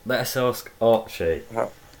 let us ask Archie.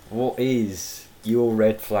 How- What is your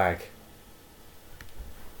red flag?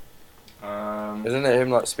 Isn't it him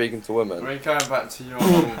like speaking to women? We're going back to your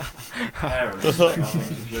whole parents thing. I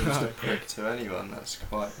think if you're just a prick to anyone, that's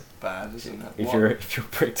quite bad, isn't it? If you're a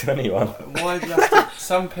prick to anyone. Why do you have to?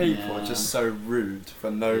 Some people Yeah. are just so rude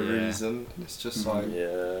for no Yeah. reason. It's just Mhm. like,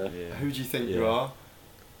 Yeah. Yeah. who do you think you Yeah. are?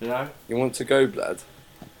 You know? You want to go, Blad?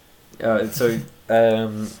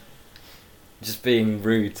 Just being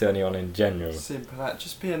rude to anyone in general. Simple as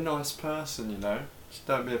just be a nice person. You know? Just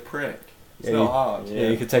don't be a prick. It's Yeah, not you- hard. Yeah,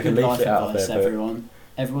 you could take a Good life leaflet out of advice, their book. everyone.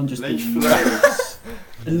 Everyone just be Leaflet. nice.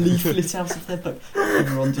 A leaflet out of their book.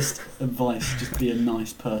 Everyone just advice, just be a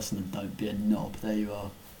nice person and don't be a knob. There you are.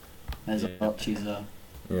 There's Yeah. Archie's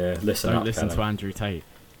Yeah, listen Don't up, listen to Callum. Andrew Tate.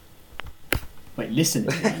 wait, listen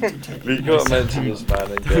to Andrew Tate. We got to mention this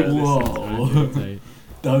man again. Whoa.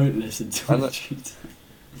 Don't listen to And Archie Tate.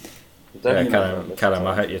 Yeah, Definitely Callum,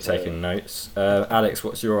 not I hope you're listen to taking notes. Alex,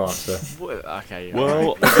 what's your answer? What? Okay.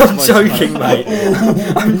 Well, I'm joking, mate.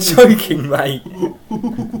 I'm joking, mate.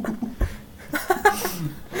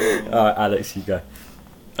 Alright, Alex, you go.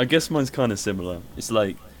 I guess mine's kind of similar. It's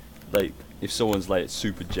like if someone's like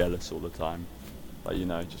super jealous all the time, like you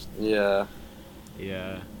know, just Yeah.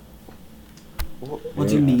 Yeah. What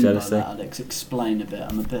do you mean Jealousy. by that, Alex? Explain a bit.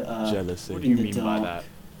 I'm a bit. jealousy. What do you in the mean by dark. that?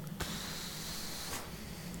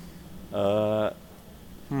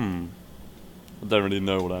 I don't really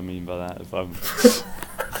know what I mean by that. If I'm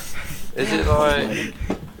Is it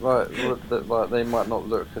like they might not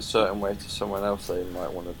look a certain way to someone else they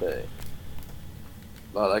might want to be?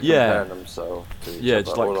 Like they're Yeah. comparing themselves to each yeah, other,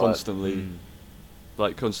 just or like constantly, Mm.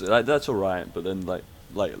 like constantly. Like that's all right, but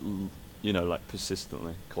then you know, like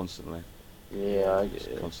persistently, constantly, Yeah, I get just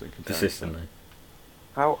it. constant comparison. Persistently.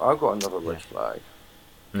 How I got another red Yeah. flag.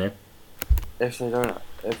 Yeah.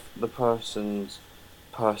 If the person's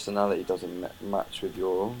personality doesn't match with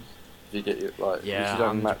yours, if you get your if Yeah. you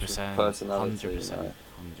don't match with 100%. personality, you 100%. know.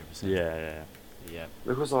 100%. Yeah. Yeah.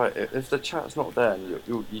 Because like if the chat's not there and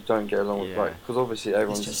you don't get along with Yeah. because obviously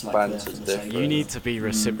everyone's just like banter's there for the sake different. of You it. need to be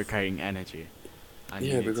reciprocating energy. and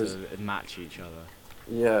Yeah, you need because- to match each other.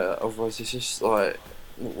 Yeah, otherwise it's just like,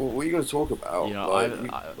 what are you gonna talk about? You know, like,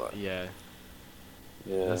 yeah.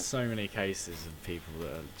 yeah, There's so many cases of people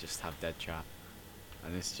that just have dead chat,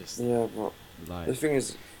 and it's just yeah. But the like thing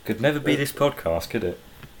is, Could never be this podcast, could it?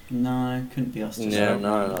 No, couldn't be us. Just yeah, like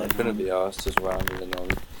no, rambling it couldn't on. be us just rambling on.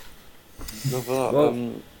 No, but,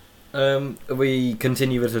 Well, we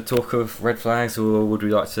continue with the talk of red flags, or would we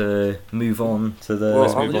like to move on to the Well,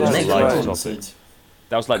 Let's move on to next the one? light Right. topic.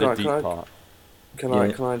 That was like Can the I- deep can I- part. can Yeah.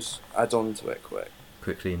 I just add on to it quick?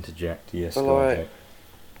 Quickly interject, yes. But go like,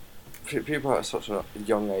 ahead. people at such a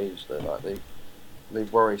young age, they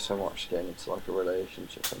worry so much getting into like a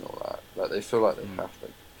relationship and all that. Like they feel like they have to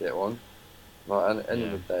get one. Like at the end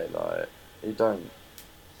of the day, like you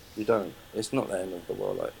don't. It's not the end of the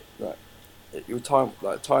world. Your time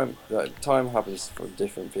happens for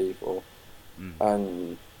different people,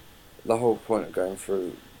 and the whole point of going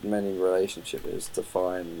through many relationships is to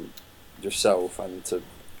find yourself and to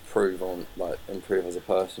improve as a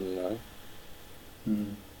person, you know.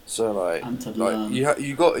 Mm. So like And to learn.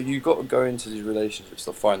 you got to go into these relationships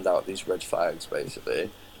to find out these red flags basically.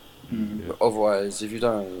 Mm. But otherwise, if you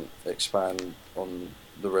don't expand on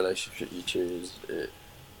the relationship you choose,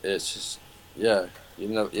 it's just you're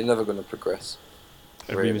never going to progress.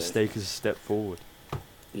 Every really. mistake is a step forward.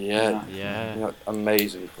 Yeah, yeah. yeah,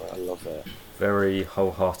 amazing quote. I love that. Very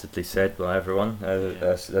wholeheartedly said by everyone.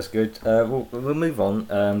 That's good. We'll move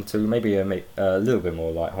on to maybe a little bit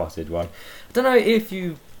more light-hearted one. I don't know if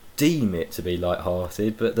you deem it to be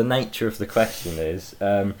light-hearted, but the nature of the question is,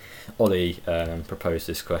 Ollie proposed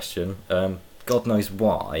this question. God knows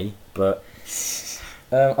why, but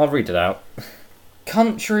I'll read it out.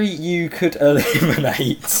 Country you could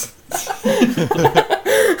eliminate.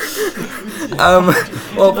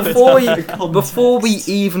 Well, before we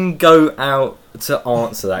even go out to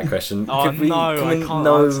answer that question, Oh can we, no, can I we can't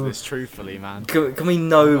know, answer this truthfully, man. Can we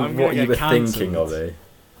know I'm gonna what you get were cancelled. thinking, Ollie?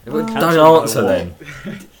 Well, Don't cancelled answer by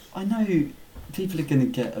then. I know people are going to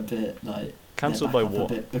get a bit like Cancelled they're by back up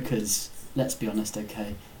what? a bit because let's be honest,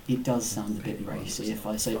 okay, it does sound a bit racy if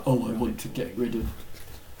I say, "Oh, I want to get rid of."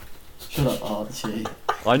 Shut up, Archie.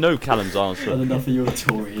 I know Callum's Had answer. enough of your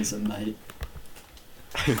Toryism, mate.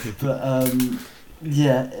 But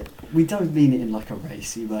yeah, we don't mean it in like a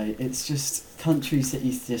racy way. It's just countries that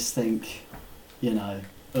you just think, you know,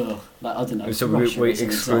 ugh. Like I don't know. So Russia we're is an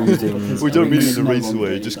example excluding- because We don't mean it's it in a no racy longer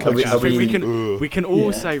way, in, just like- countries- I think we- we can all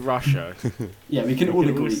Yeah. say Russia. Yeah, we can We all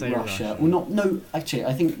can all agree say Russia. Russia. Well, no. Actually,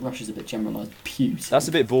 I think Russia's a bit generalised. Putin. That's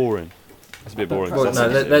a bit boring. That's a bit But boring. perhaps Well,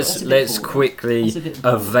 That's no, a bit- let's that's a bit let's boring. quickly That's a bit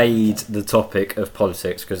boring. evade the topic of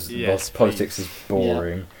politics because Yes, politics please. is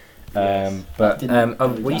boring. Yes. But Didn't are go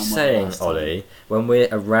we down well saying, last time. Ollie, when we're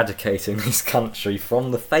eradicating this country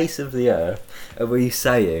from the face of the earth, are we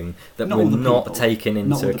saying that Not we're all the not people. taking Not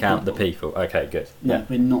into all the account the people. people? Okay, good. No, Yeah.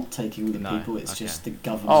 we're not taking all the No, people. It's okay. just the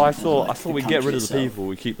government. Oh, I and, thought like, we'd get rid of the country people.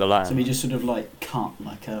 We keep the itself. So we land. just sort of like cut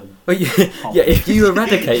like a. Well, yeah, yeah. If you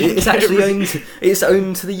eradicate it, it's actually owned. It's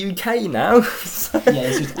owned to the UK now. So- Yeah,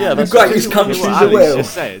 it's just Yeah, the that's greatest what- country What in the Alex world.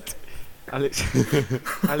 just said.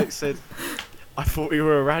 Alex said, "I thought we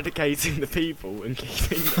were eradicating the people and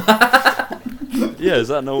keeping." Yeah, is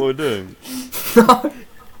that not what we're doing?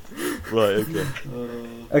 Right.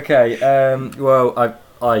 Okay. Okay. Well,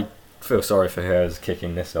 I feel sorry for whoever's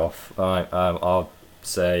kicking this off. I'll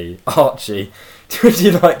say, Archie, would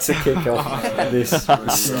you like to kick off this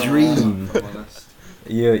stream? If I'm honest.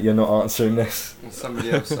 You're not answering this.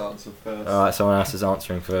 Somebody else answer first. Alright, someone else is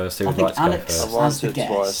answering first. Who I would think like to Alex- go I've first? As the answered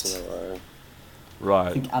twice guest. in a row. I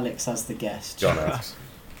Right. think Alex as the guest. John Alex.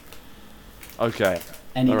 Okay.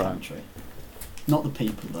 Any Alright. country, not the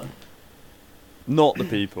people though. Not the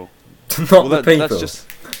people. Not Well, the people. That's just.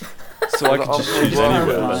 So I could just choose Well,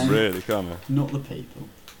 anywhere, fine. then, really, can't I? Not the people.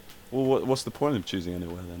 Well, what's the point of choosing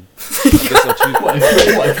anywhere then? I guess I'll choose.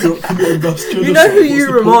 What if you're industrial? You know who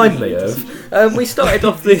you remind me of? We started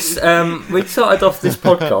off this. We started off this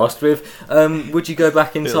podcast with. Would you go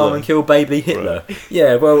back in time Hitler. and kill baby Hitler?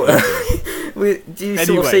 Yeah. Well, do you sort of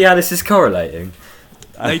Anyway. see how this is correlating?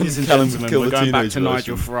 Ladies and Callum would gentlemen, kill we're the going back teenage to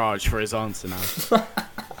Nigel version. Farage for his answer now.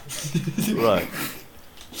 Right.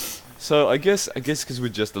 So I guess because we're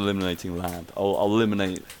just eliminating land, I'll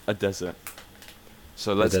eliminate a desert.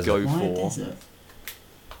 So let's desert. go Why a for. desert?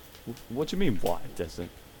 What do you mean why a desert?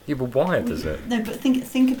 Yeah, but why does it? No, but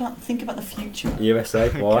think about the future. USA?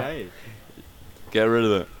 Why? Okay. Get rid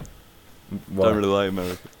of it. Why? Don't really like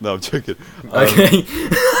America. No, I'm joking. Okay.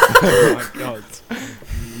 Oh my god.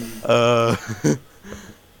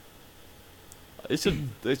 It's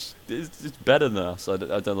better than us. I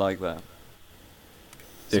don't like that.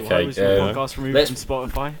 So why Okay, was your yeah. podcast removed let's- from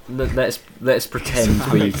Spotify? Let's pretend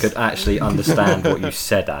we Alex. could actually understand what you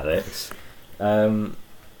said, Alex.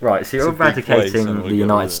 Right, so you're It's a big place, eradicating and the we'll get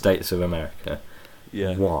United rid of it. States of America.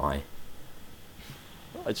 Yeah. Why?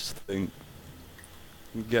 I just think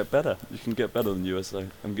you can get better. You can get better than USA.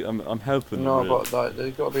 I'm helping No, them. Really. but like,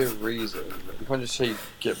 there's got to be a reason. You can't just say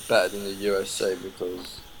get better than the USA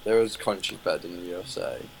because there is countries better than the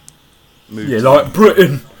USA. Move Yeah, to- like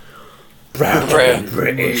Britain. Britain.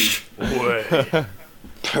 British. Do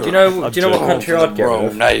Do you know? Do you know what country I'd get rid Royal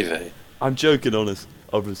of? Navy. I'm joking,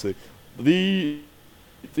 obviously. The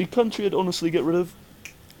country I'd honestly get rid of.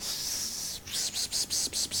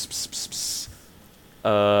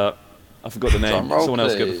 I forgot the name. Drum roll, Someone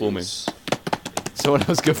else go before me. please. Someone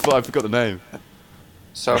else go before. I forgot the name.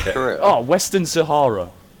 South Okay. Korea. Oh, Western Sahara.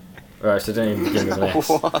 Right, so don't even begin with an S.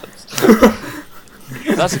 What?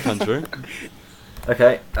 That's a country.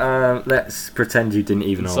 Okay, let's pretend you didn't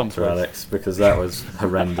even In some answer, place. Alex, because that was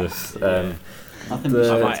horrendous. I think we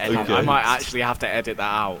The- should Okay. I might actually have to edit that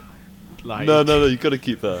out. Like, No, you gotta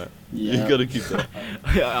keep that. Yeah. You gotta keep that.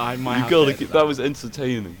 I might. You have gotta to keep. edit That was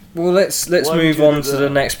entertaining. Well, let's Why would move you on do to that? the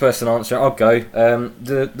next person answering. I'll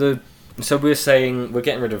go. So we're saying we're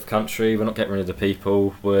getting rid of country. We're not getting rid of the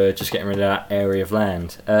people. We're just getting rid of that area of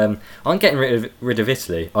land. I'm getting rid of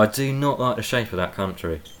Italy. I do not like the shape of that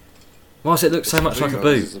country. Why does it look so much like a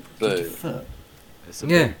boot? It's a Just boot. a foot. It's a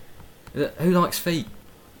Yeah. Who likes feet?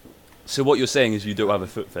 So what you're saying is you don't have a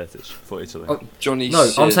foot fetish for Italy, Oh, Johnny.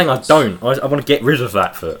 No, I'm saying I Sins. don't. I want to get rid of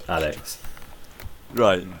that foot, Alex.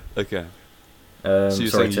 right? Okay. So you're Sorry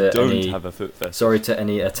saying you to don't any. have a foot fetish. Sorry to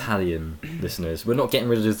any Italian listeners. We're not getting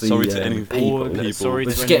rid of the Sorry to any people. people. Sorry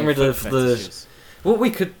We're to just any getting rid foot of the. fetishes. What we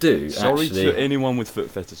could do Sorry actually. to anyone with foot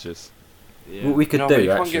fetishes. Yeah. What we could No, but do you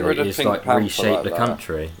can't get rid actually of is Pink like Panther reshape like the that.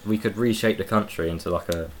 country. We could reshape the country into like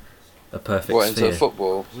a perfect What, into sphere.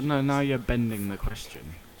 football? Well, no, now you're bending the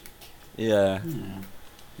question. Yeah. Yeah.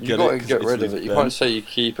 You Get got to it, 'cause get rid of Italy's it. You bent. can't say you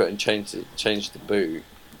keep it and change the boot.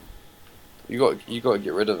 You got to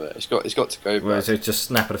get rid of it. It's got to go Well, back. so just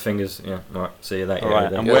snap of the fingers. Yeah, right. See you later. Alright,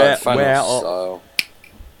 then. and Yeah, where- like Thanos where are- style.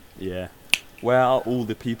 Yeah. Where are all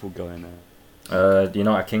the people going now? The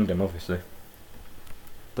United Kingdom, obviously.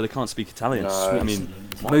 But they can't speak Italian. No. I mean,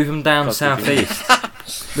 Switzerland. Move them down Can't speak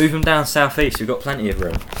southeast. Move them down southeast. We've got plenty of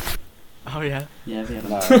room. Oh yeah. Yeah, we have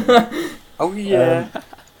No. Oh yeah.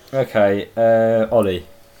 Okay, Ollie.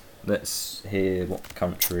 Let's hear what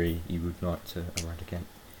country you would like to eradicate.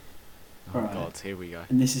 Oh Alright. god, here we go.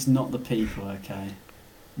 And this is not the people, okay?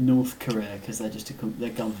 North Korea, because they're just their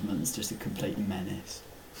government's just a complete menace.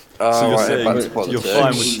 Oh, So you're right, saying back to you're politics.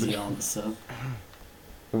 fine with- Easy answer.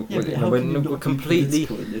 We're, Yeah, but how we're, can you we're not be completely.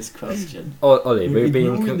 political in this question? Ollie, You're we're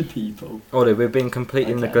being. ignoring the people. Ollie, we're being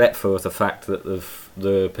completely Okay. neglectful of the fact that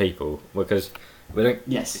the people, because we don't.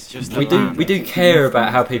 Yes, It's just We the do land. we do care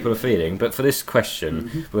about how people are feeling, but for this question,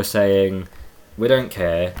 Mhm. we're saying we don't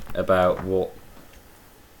care about what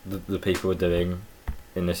the people are doing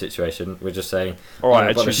in this situation. We're just saying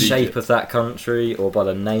alright, by I the choose shape Egypt. of that country or by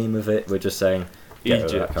the name of it. We're just saying get rid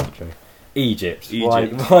of that Egypt. country. Egypt.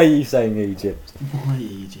 Egypt. Why are you saying Egypt? Why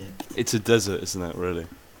Egypt? It's a desert, isn't it? Really?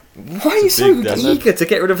 Why are you It's a so big desert. eager to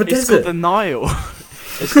get rid of a It's desert? got the Nile.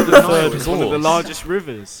 It's the The Nile third is one of the course. largest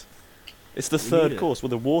rivers. It's the third Yeah. course where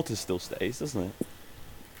the water still stays, doesn't it?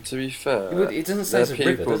 To be fair, It doesn't say the it's a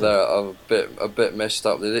river, people does there it? are a bit messed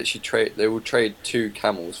up. They literally will trade 2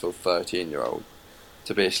 camels for a 13-year-old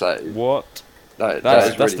to be a slave. What? That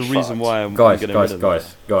That's is that's really the reason fucked. why I'm Guys, getting guys, rid of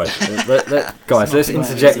guys, guys, guys, It's let's not where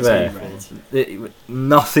interject it's there. rated.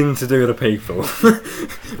 Nothing to do with the people.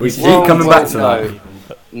 we It's keep well, coming well, back to no.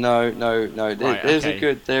 that. No. Right, There's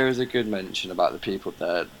okay. there is a good mention about the people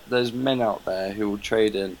there. There's men out there who will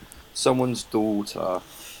trade in someone's daughter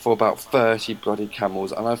for about 30 bloody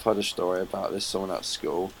camels, and I've heard a story about this someone at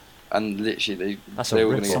school, and literally That's they a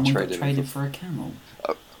were going to rip-off. get Someone got traded. traded for a camel.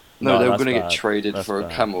 No, they were that's going to get bad. traded That's for a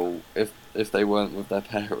bad. camel if they weren't with their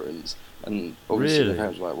parents, and obviously Really? the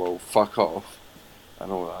parents were like, well, fuck off,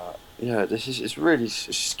 and all that. Yeah, it's really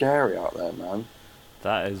scary out there, man.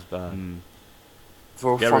 That is bad. Mm.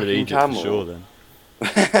 For a Get rid of fucking Egypt camel. for sure then.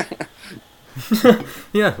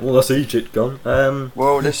 Yeah, well, that's Egypt gone.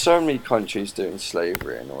 Well, there's so many countries doing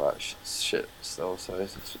slavery and all that shit still, so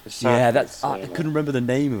it's sad Yeah, to that's say, I innit? couldn't remember the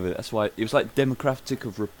name of it. That's why it was like Democratic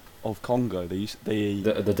of Congo. They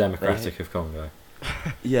the Democratic of Congo.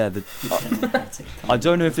 yeah. The, Democratic I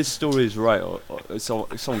don't know if this story is right or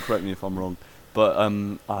someone correct me if I'm wrong, but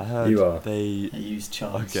I heard You are. They use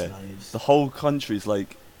child Okay. slaves. the whole country's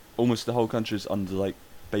like almost the whole country's under like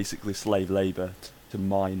basically slave labor to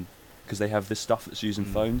mine because they have this stuff that's used in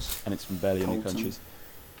Mm. phones and it's from barely any Colton. countries.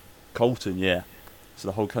 Colton, yeah. So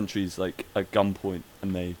the whole country's like at gunpoint,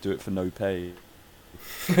 and they do it for no pay.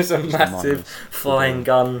 There's a Just massive minors. flying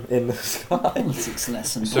gun in the sky. Politics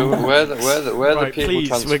lesson. So where the Right, people please,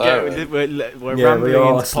 transferring? we're Yeah, rambling we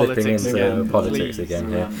are into slipping politics into again. politics please.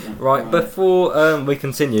 again. Yeah. Yeah. Right, before we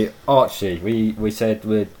continue, Archie, we said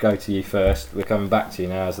we'd go to you first. We're coming back to you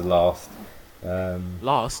now as the last.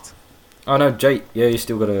 Last. Oh no, Jake. Yeah, you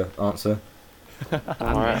still got to answer.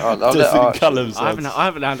 Alright, I'll let Doesn't Archie- Callum's I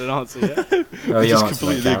haven't had an answer yet. Oh, you Just answered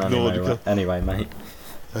completely that, Callum, ignored anyway, mate.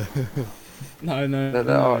 No, Let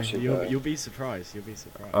Archie go. you'll be surprised. You'll be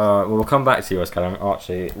surprised. Well, we'll come back to you, as Callum.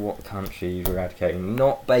 Archie, what country are you eradicating?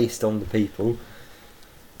 Not based on the people.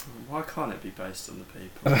 Why can't it be based on the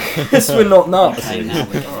people? Yes, we're not nuts. Okay, now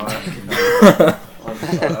we're Alright.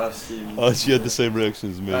 I assume. Oh, she had the same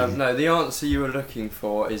reaction as me. No, the answer you were looking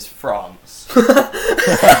for is France.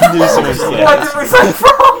 I knew someone would say Why it. did we say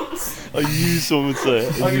France? I knew someone would say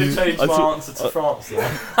it. I'm going to change I my thought- answer to France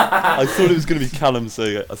then. I thought it was going to be Callum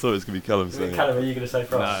saying it. I thought it was going to be Callum saying it. Callum, are you going to say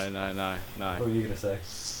France? No. What are you going to say?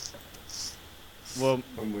 Well,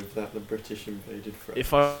 And with that, the British invaded France.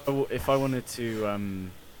 if I wanted to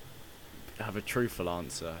have a truthful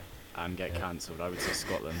answer and get cancelled, I would say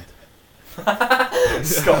Scotland.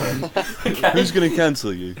 Scotland. Okay. Who's going to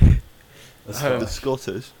cancel you? The The Scottish.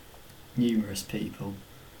 Scottish? numerous people.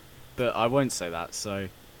 But I won't say that. So I'm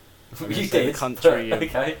You gonna say did, the country. but- Of,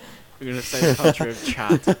 okay. I'm going to say the country of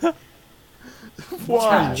Chad.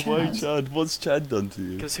 Why? Chad. Why Chad? What's Chad done to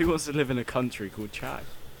you? Because who wants to live in a country called Chad?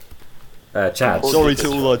 Chad. Sorry to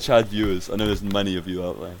all our Chad viewers. I know there's many of you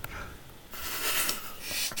out there.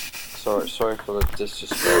 Sorry for the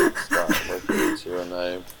disrespect that I put to your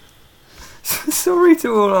name. Sorry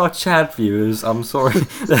to all our Chad viewers. I'm sorry.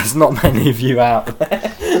 There's not many of you out there.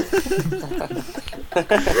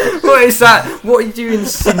 What is that? What did you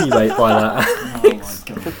insinuate by that?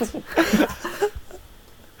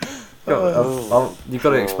 Oh my god. You've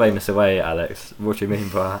got to explain this away, Alex. What do you mean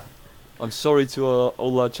by that? I'm sorry to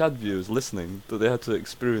all our Chad viewers listening that they had to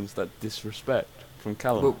experience that disrespect from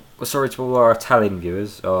Callum. Well, sorry to all our Italian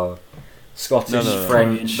viewers, or Scottish, No.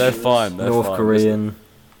 French, They're fine. They're North fine. Korean.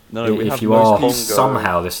 No, we If have you most are Congo.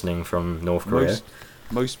 somehow listening from North Korea.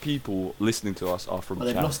 most people listening to us are from Well,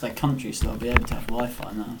 they've Chad. lost their country, so they'll be able to have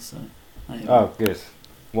Wi-Fi now. So. There you Oh, go. good.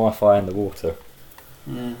 Wi-Fi in the water.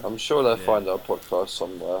 Yeah. I'm sure they'll find our podcast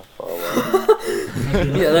somewhere far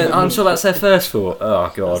away. Yeah, I'm sure that's their first thought.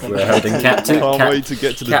 Oh god, we're held in Can't wait to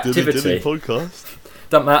get to the Dilly captivity. Dilly podcast.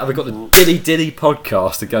 Doesn't matter, we've got the Dilly Dilly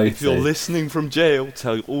podcast to go If you're to. listening from jail,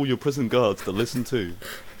 tell all your prison guards to listen too.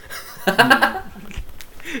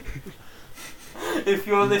 If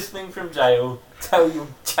you're listening from jail, tell your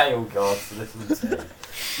jail guards to listen to.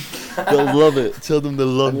 They'll love it. Tell them they'll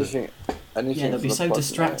love it. Anything Yeah, they'll for be the so plug,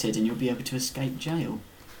 distracted, and you'll be able to escape jail.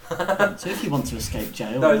 So if you want to escape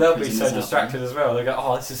jail, No, and they'll be prisoners so out there- distracted as well. They'll go,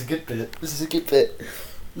 oh, this is a good bit. This is a good bit.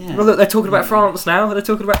 Yeah. Well, look, they're talking about France now. They're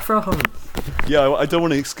talking about France. Yeah, I don't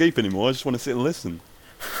want to escape anymore. I just want to sit and listen.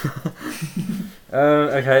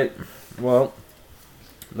 Okay, well,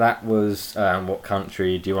 that was what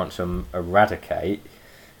country do you want to eradicate?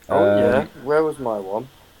 Oh yeah, where was my one?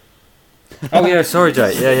 Oh yeah, sorry,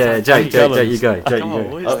 Jake. Yeah, Jake, you go. Jake, you Oh, go.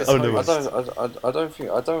 what is Oh, this oh, like? no. I don't think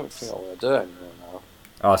I want to do it anymore now.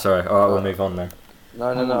 Oh, sorry. All right, we'll move on then. No,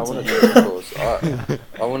 I want want to. to do it, of course.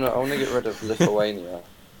 I want to get rid of Lithuania Why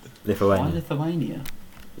Lithuania. Lithuania?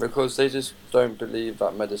 because they just don't believe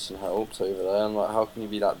that medicine helps over there. And like, how can you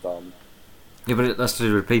be that dumb? Yeah, but that's to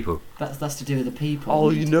do with people. That's to do with the people. Oh,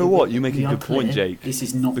 We you need know to- what? You make we a are good point, clear. Jake. This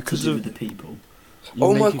is not Because to do of- with the people. You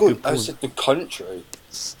Oh make my a good god, I point. said the country. Yeah,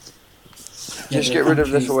 Just the get rid of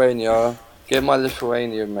countries- Lithuania. Get my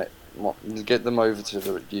Lithuania, get them over to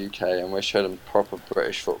the UK, and we'll show them proper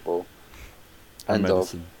British football. And End of.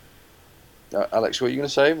 medicine. Alex, what are you going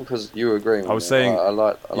to say? Because you were agreeing with I was me. saying- I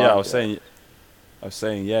like Yeah, I was it.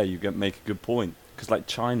 saying, yeah, you make a good point. Because like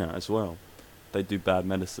China as well, they do bad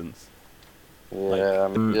medicines. Yeah,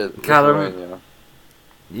 yeah, Callum, Lithuania.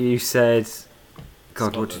 You said,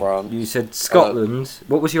 God, what? France. You said Scotland.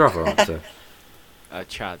 What was your other answer?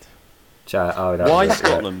 Chad. Chat. Oh, that Why was it, yeah.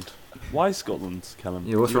 Scotland? Why Scotland, Callum?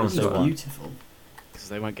 Yeah, what's wrong with It's Scotland? beautiful. Because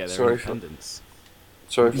they won't get their Sorry for- independence.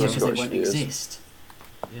 Sorry for Yeah, the because they Scottish won't viewers. exist.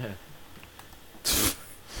 Yeah.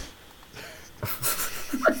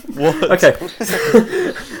 What? Okay.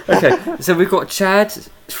 Okay. So we've got Chad,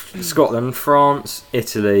 Scotland, France,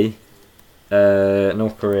 Italy,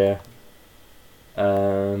 North Korea,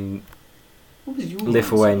 What was your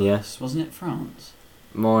Lithuania. answer? Wasn't it France?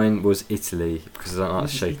 mine was Italy because I don't like the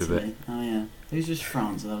Was it shape of it. Italy? Oh yeah. Who's just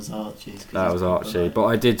France? That was Archie's. 'cause That he's was got Archie, like- but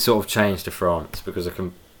I did sort of change to France because I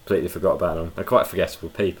can completely forgot about them. They're quite forgettable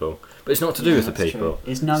people, but it's not to do with the that's people.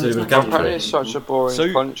 true. It's no, So it's we've not got- to do Apparently, with it's people. such a boring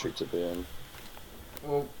So- country to be in.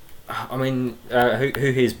 Well, I mean, who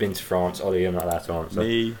here's been to France? Ollie, you're not allowed to answer.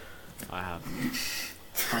 Me. I have.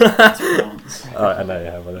 France. Oh, I know you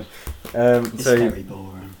have. I know. It's So very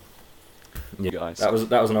boring. yeah, Guys. that was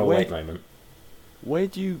an old Where- wait moment. Where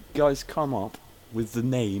do you guys come up with the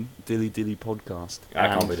name Dilly Dilly Podcast? I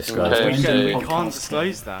can't be And disclosed. Okay. We, Podcast can't here.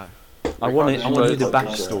 disclose that. I want to hear the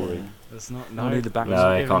Podcast backstory. That's not. I No. want to hear the backstory. No,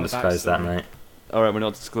 I Give can't him the disclose that, backstory. mate. All right, we're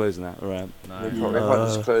not disclosing that. All right. No. We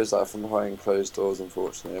can't disclose that from behind closed doors,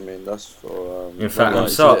 unfortunately. I mean, that's for. In fact, Right, I'm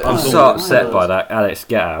so yeah. I'm Oh, so I upset was- by that. Alex,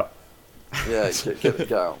 get out. Yeah,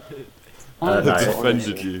 get out. No. That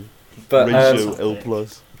offended you. But Ratio L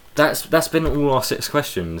plus. that's been all our 6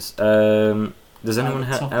 questions. Does anyone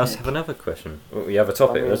Topic. else have another question? Well, you have a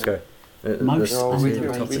topic. I mean, Let's go. Most No, we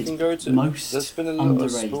underrated. can go to. Most There's been a lot of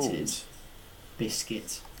underrated schools.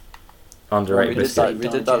 biscuit. Underrated we did that.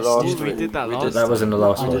 biscuit. We did that last Digested. week. We did that We last That was in the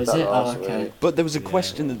last Oh, one. did is that it? Oh, last okay. week. But there was a Yeah.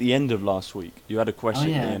 question at the end of last week. You had a question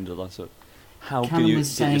Oh, at yeah. the end of last week. How can Callum you was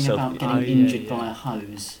get saying yourself? about getting Oh, yeah, injured yeah. by a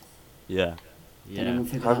hose. Yeah. Did Yeah. anyone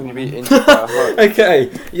figure How that can you one be out? injured by a hose? Okay.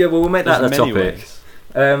 Yeah. Well, we'll make that There's the many topic. ways.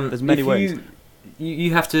 There's many ways.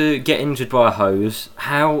 You have to get injured by a hose.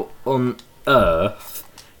 How on earth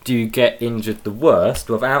do you get injured the worst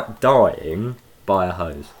without dying by a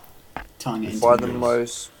hose? Tying it into By a the noose.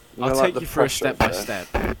 most. I'll like take the you through a pressure step by there.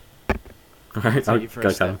 step. Right. Take you through Go,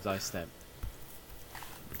 a Callum. step by step.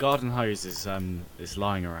 The garden hose is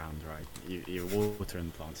lying around, right? You're watering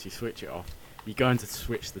the plants. You switch it off. You're going to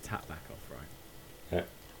switch the tap back off, right? Yeah.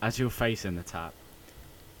 As you're facing the tap,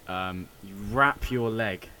 you wrap your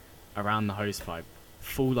leg around the hose pipe,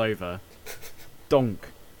 fall over, donk.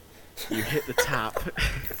 You hit the tap.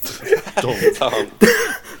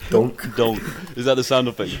 Donk. Donk. Is that the sound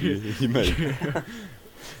effect you made?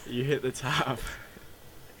 You hit the tap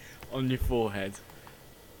on your forehead.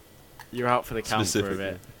 You're out for the count for a Specifically.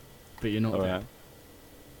 bit, but you're not All dead. right.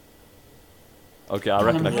 Okay, I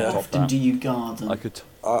reckon I Callum, can how top often that. do you garden? I could.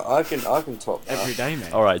 I can top that. Every day,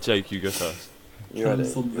 mate. All right, Jake, you go first. You ready?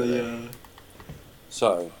 Come from You ready? the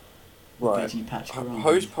So, right. veggie patch garden.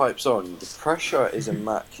 Hose pipes on. The pressure is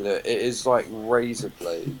immaculate. It is like razor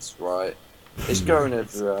blades, right? It's going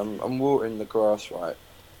everywhere. I'm watering the grass, right?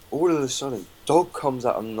 All of a sudden, dog comes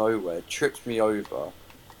out of nowhere, trips me over.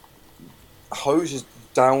 Hose is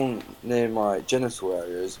down near my genital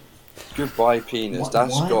areas. Goodbye, penis.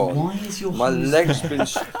 That's gone. Why is your My hose leg's there?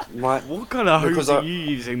 been. My. What kind of hose Because are I- you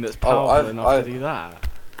using that's Oh, powerful enough to do that?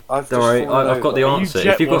 I've Don't just worry, fallen I've got the over. Are you answer.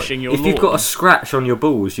 jet If you've got washing your if you've got lawn? a scratch on your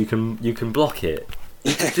balls, you can block it.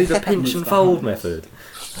 You can do the pinch and fold method.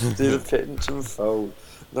 Do the pinch and fold.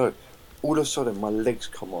 No, all of a sudden my legs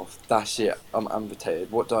come off. That's it. I'm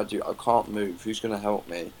amputated. What do? I can't move. Who's gonna help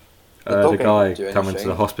me? The dog ain't guy gonna do coming to anything.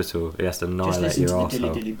 the hospital, he has to Just annihilate listen your to the Dilly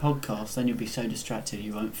arsehole. Dilly podcast, then you'll be so distracted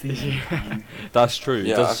you won't feel any pain. That's true. It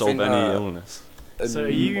Yeah, does I solve think, any illness. So are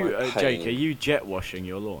And you, my Jake? pain- Are you jet washing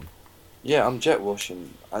your lawn? Yeah, I'm jet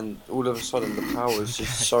washing, and all of a sudden the power is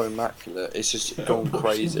just so immaculate. It's just gone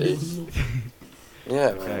crazy.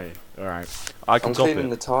 Yeah, man. Okay, all right. I can I'm top cleaning it.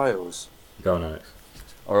 the tiles. Go on, Alex.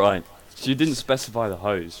 All right. So you didn't specify the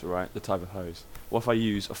hose, right? The type of hose. What if I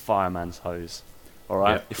use a fireman's hose? All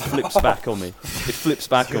right. Yeah. It flips back on me. It flips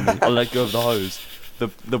back on me. I let go of the hose.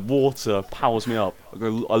 The water powers me up.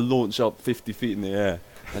 I launch up 50 feet in the air.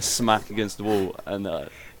 I smack against the wall, and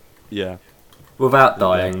yeah. Without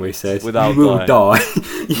dying, we said. Without you will die.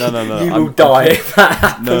 No. You I'm- will die if that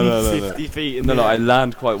happens. No. 50 feet in No, the I air.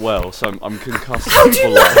 land quite well, so I'm concussed for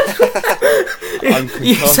life. I'm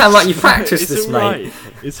You concussed. sound like you practiced It's this, alright. mate.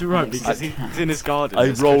 It's alright Alex, because I he's can't. in his garden. I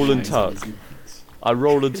It's roll okay. and tuck. I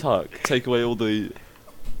roll and tuck, take away all the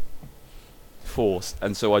force,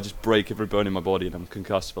 and so I just break every bone in my body, and I'm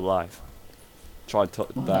concussed for life. Try to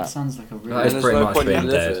Well, that. that sounds like a That really is there's pretty no much point in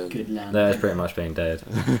being dead. living. good land. That's pretty much being dead.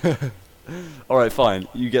 All right, fine.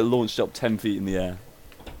 You get launched up 10 feet in the air,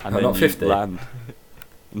 and Oh, then not you 50? land.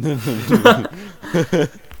 No.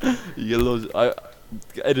 You get launched.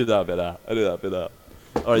 Edit that bit out.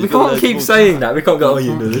 All right, We can't keep saying that. We can't go. Oh,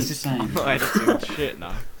 you know Keep this. saying I'm not editing shit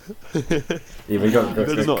now. Yeah, we got You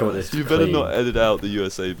better, come with this. you better clean. not edit out the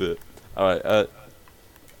USA bit. Alright,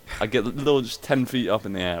 I get launched 10 feet up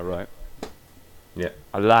in the air, right? Yeah.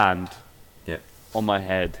 I land. Yeah. On my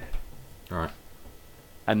head. Right.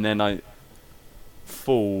 And then I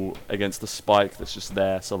fall against the spike that's just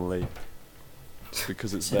there suddenly.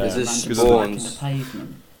 Because it's So there. Is there's this a random spawns? spike in the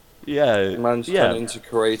pavement. Yeah. Man's Yeah. turned into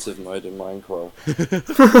creative mode in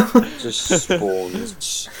Minecraft. Just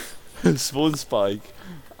spawns. Spawn spike,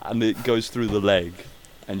 and it goes through the leg,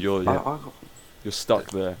 and you're. I, Yeah. I, You're stuck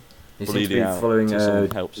there. You seem to be Bleeding out following until someone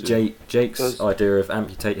helps you. Jake's Does- idea of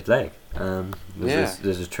amputated leg.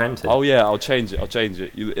 There's a trend here. Oh yeah, I'll change it.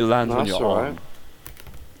 It lands No, on that's your alright. arm.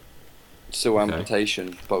 Still Okay.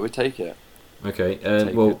 amputation, but we take it. Okay.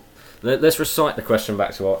 Take Well, let's recite the question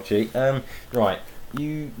back to Archie. Right.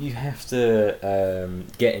 You have to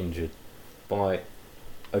get injured by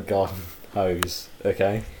a garden hose.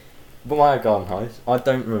 Okay. By a garden hose. I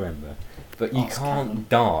don't remember, but you Ask can't Callum.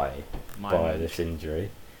 die My by man. this injury.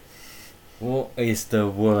 What is the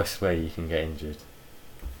worst way you can get injured?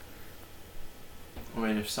 I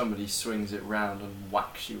mean, if somebody swings it round and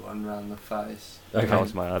whacks you one round the face, Okay. That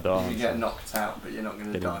was my other you get answer. knocked out, but you're not going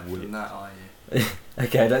to Getting die whipped. from that, are you?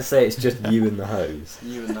 Okay. Let's say it's just you and the hose.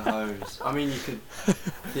 You and the hose. I mean, you could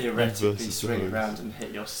theoretically Versus swing the it hose. round and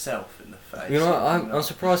hit yourself in the face. You know, I'm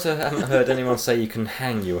surprised I haven't heard anyone say you can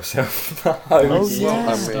hang yourself with the hose. Oh, yeah. I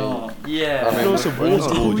mean, Start. Yeah. I mean, You can also we're not-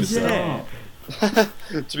 waterboard Oh, yourself.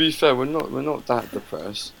 yeah. to be fair, we're not that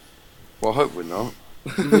depressed. Well, I hope we're not.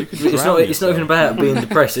 It's not even about being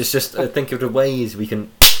depressed. It's just think of the ways we can.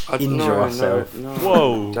 Injure ourselves. No,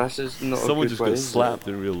 Whoa. That's just not Someone a good just way, got is it? slapped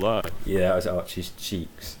in real life. Yeah, that was Archie's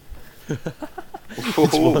cheeks.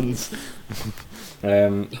 Which ones?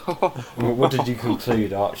 What did you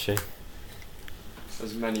conclude, Archie?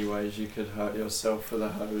 There's many ways you could hurt yourself with a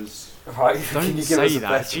hose. Right, Don't say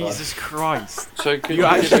that. Jesus Christ. So could You give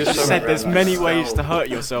actually yourself- just said there's around many like ways to that. hurt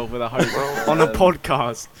yourself with a hose Well, on a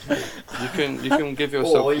podcast. you can give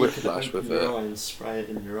yourself Or you could whiplash open with your it. eye and spray it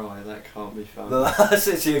in your eye. That can't be fun. That's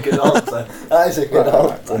actually a good answer. That is a good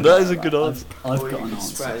answer. That is a good answer. I've Or got you an could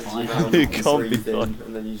spray answer. it I into have your It mouth and can't be breathe in, fun.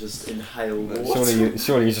 and then you just inhale No, water.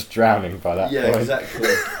 Surely you're just drowning by that Yeah, point. exactly.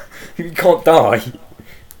 You can't die.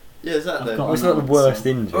 Yeah, exactly. I've got Well, it's not the worst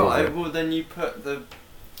injury. is Right, it? well then you put the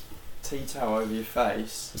tea towel over your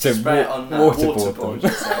face, So spray it on that, waterboard waterboard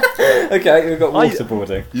them. yourself. Okay, we've got I-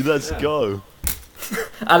 waterboarding. Let's Yeah. go.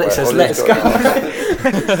 Alex says, Right, let's Ollie's go.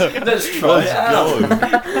 got Let's try Let's it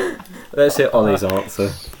out. go. Let's hear Ollie's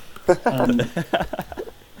answer.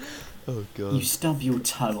 Oh god. You stub your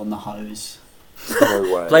toe on the hose. No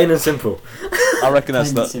way. Plain and simple. I reckon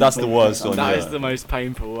that's Plain that's the simple. worst one. That Yeah. is the most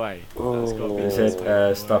painful way. That's got to be Oh. It the said, most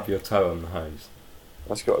painful stub way. your toe on the hose.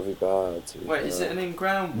 That's got to be bad. To be Wait, is fair. it an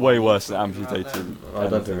in-ground one? Way you're worse than talking about amputating. then? I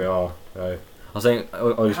don't think we are. No. I was saying,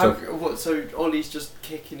 Ollie's How, talking. what, so Ollie's just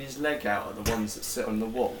kicking his leg out at the ones that sit on the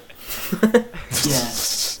wall? Yeah.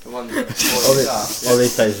 The ones that Ollie, point up? Ollie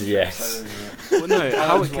says yes. So, Well, no, how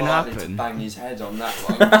Callum's it can more likely to happen. bang his head on that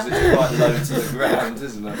one because it's quite low to the ground,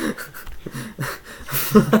 isn't it?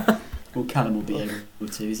 Well, Callum will be able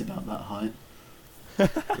to. He's about that height.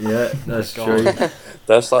 Yeah, that's God. true.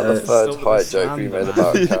 That's like the It's third still the height joke we slander, made man.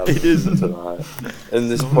 about Callum It is. tonight. In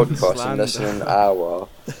this Still the podcast, in less than an hour,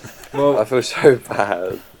 I Well, feel so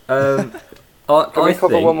bad. Can Can we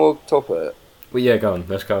cover think, one more topic? Well, yeah, go on.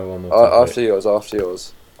 Let's go one more. topic. After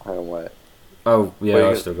yours. Hang on, wait. Oh, yeah, Wait,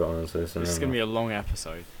 I've you- still got an answer. This is going to be a long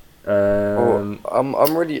episode. Oh,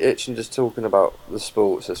 I'm really itching just talking about the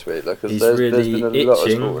sports this week, because he's there's really been a lot of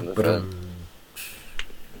itching. sport in the But, thing.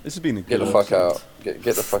 This has been a Get good the fuck episode. out.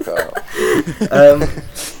 Get the fuck out.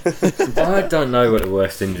 I don't know what the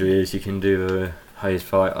worst injury is you can do with a hose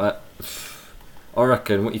fight. I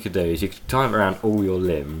reckon what you could do is you could tie it around all your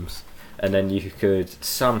limbs, and then you could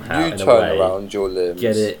somehow You in a turn way around your limbs.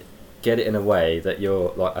 get it in a way that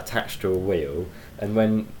you're like attached to a wheel, and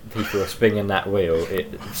when people are spinning that wheel,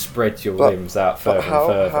 it spreads your But- limbs out but further how-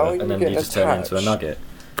 and how are further, you and then you getting just turn into a attached? nugget.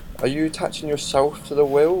 Are you attaching yourself to the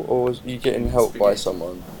wheel, or are you getting help by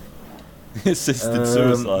someone? Assisted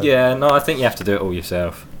suicide. Yeah, no, I think you have to do it all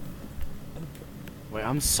yourself. Wait,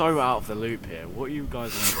 I'm so out of the loop here. What are you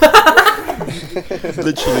guys on?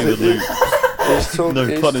 Literally the loop. He's talk- No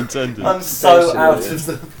he's- pun intended. so out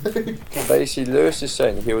of Basically, Lewis is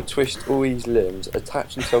saying he will twist all his limbs,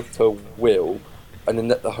 attach himself to a wheel, and then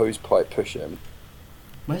let the hose pipe push him.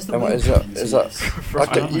 Where's the And what wheel is that? pins Is in that? this?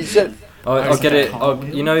 Okay, he said. I Is get that it. a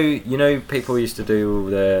cartwheel? You know, people used to do all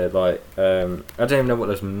their like. I don't even know what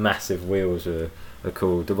those massive wheels are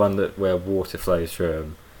called. The one that where water flows through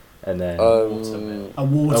them, and then A a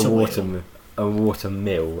water water wheel. a water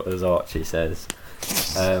mill, as Archie says.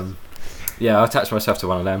 Yeah, I attach myself to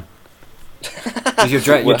one of them. 'Cause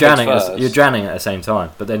you're Well, drowning. first. You're drowning at the same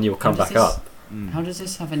time, but then you'll come How does back this- up. Mm. How does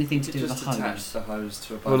this have anything to You do with just the attach hose? the hose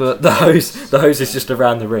to a Well, bunch the of hose things. is just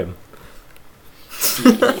around the rim.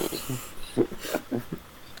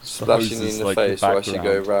 Splashing is in the like the face while she go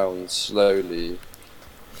background. round slowly.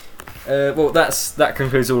 Well, that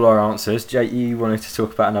concludes all our answers. Jake, you wanted to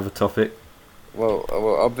talk about another topic? Well,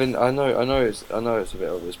 I know it's a bit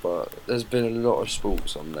obvious, but there's been a lot of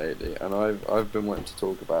sports on lately, and I've been wanting to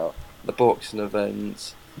talk about the boxing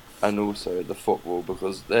events, and also the football,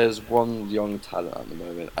 because there's one young talent at the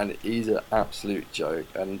moment, and he's an absolute joke.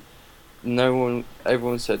 And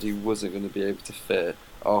everyone said he wasn't going to be able to fit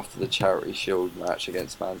after the Charity Shield match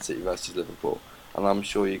against Man City versus Liverpool. And I'm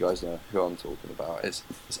sure you guys know who I'm talking about. It's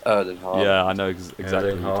Erling Haaland. Yeah, I know exactly what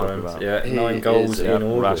you're talking about. Yeah, He 9 goals is, in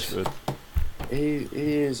August. Rashford. He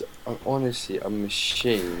is honestly a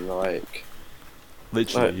machine. Like,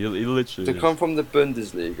 Literally, Like, he literally. to is. come from the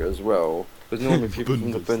Bundesliga as well, because normally people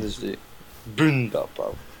from the Bundesliga,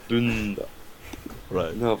 Bunda.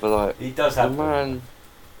 Right. No, but like, He does the have man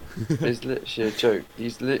is literally a joke.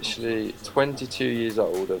 He's literally 22 years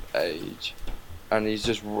old of age, and he's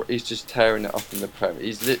just tearing it up in the Prem.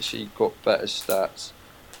 He's literally got better stats.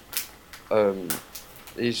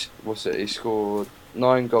 He scored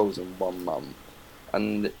 9 goals in 1 month,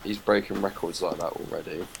 and he's breaking records like that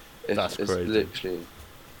already. That's it's crazy. Literally,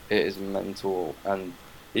 it is mental, and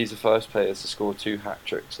he's the first player to score 2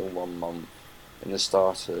 hat-tricks in 1 month in the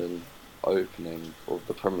starting opening of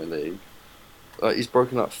the Premier League. He's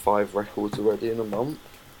broken up 5 records already in a month,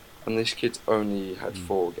 and this kid's only had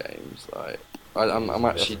 4 games. Like, I'm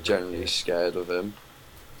actually genuinely scared of him.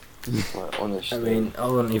 Like, honestly. I mean, I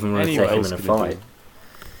wouldn't even want to Anyway, take him else in a can he do? fight.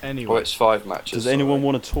 Anyway, Well, it's 5 matches. Does anyone sorry.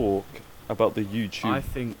 want to talk about the YouTube, I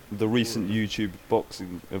think the recent YouTube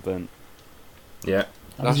boxing event? Yeah.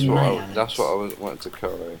 That was in May, Alex. That's what I was wanted to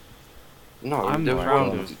cover. No, I'm there was proud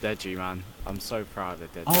one. of Deji, man. I'm so proud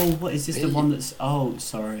of Deji. Oh, what is this? The one that's. Oh,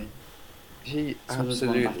 sorry. He So there's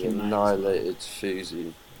one back absolutely in May as well. annihilated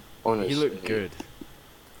Fuzi. Honestly, He looked good.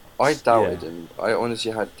 I doubted Yeah. him. I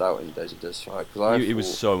honestly had doubt in Deji this fight, because I He was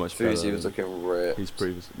thought so much better. Fuzi was looking ripped. He's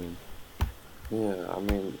previously been. Yeah, I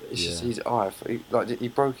mean, it's just Yeah. his eye. He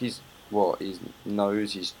broke his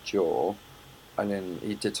nose, his jaw, and then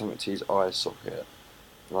he did something to his eye socket.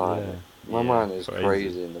 Like, Yeah. my Yeah, man is crazy.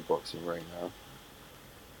 crazy in the boxing ring now.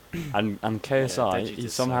 And KSI, Deji he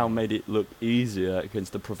just somehow so- made it look easier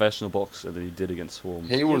against the professional boxer than he did against Swarms.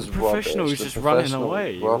 He was the professional rubbish. was The just running professional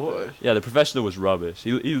away. was What? rubbish. Yeah, the professional was rubbish.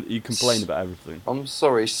 He complained about everything. I'm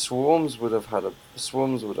sorry, Swarms would have had a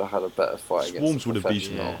better fight against Swarms the would have beaten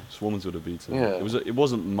professional. Yeah. him. Swarms would have beaten Yeah. him. It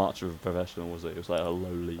wasn't much of a professional, was it? It was like a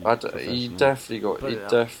lowly He professional. definitely But,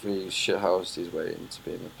 definitely shithoused his way into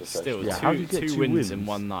being a professional. Still, Yeah, how do you get two two wins in wins?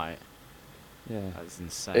 one night. Yeah. That's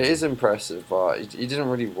insane. It is impressive, but he didn't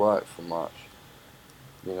really work for much.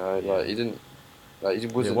 You know, Yeah. like he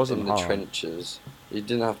wasn't, wasn't in the hard. trenches. He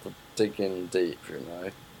didn't have to dig in deep, you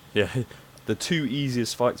know. Yeah, the 2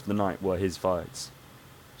 easiest fights of the night were his fights.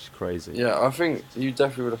 It's crazy. Yeah, I think you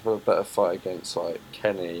definitely would have had a better fight against like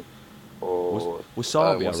Kenny or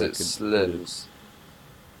Wasabi, was I it reckon. Slims?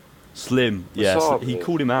 Slim, yeah, Wasabi he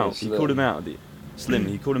called him out. or He called him Slim. out at the Slim.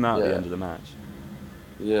 He called him out at the Yeah. end of the match.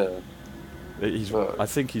 Yeah. But- I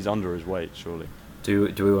think he's under his weight, surely. Do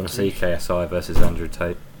we want to see KSI versus Andrew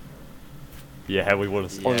Tate? Yeah, we want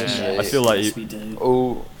to. See. Honestly, I feel like. Yes, we do.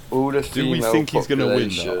 All the Do we female think he's going to win?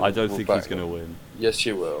 population Though? I don't will think back he's going to him. win Yes,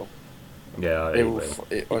 you will. Yeah, It he will. will.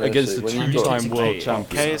 Honestly, Against the when you two-time got- two-time world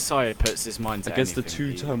champion. KSI puts his mind to against the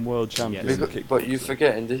anything. two-time world champion. Yes. in But you're kickboxing.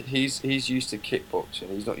 forgetting that he's used to kickboxing.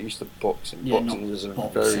 He's not used to boxing. Yeah, Boxing not is a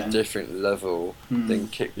boxing. very different level than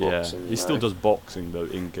kickboxing. Yeah, you he still know? does boxing though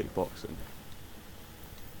in kickboxing.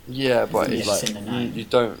 Yeah, but Yes, it's in the name. you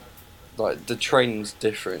don't like the training's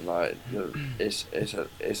different. Like it's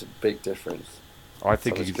a big difference. I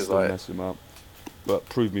think So he it's could 'cause, still like- mess him up, but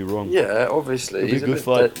prove me wrong. Yeah, obviously It'll be he's a a good bit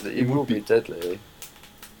fight. deadly. He It would will be be- deadly.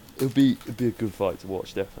 It'll be a good fight to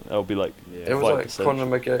watch. Definitely, it'll be like Yeah. It was fight like essential.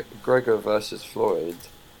 Conor McGregor versus Floyd.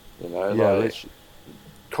 You know, Yeah, like literally.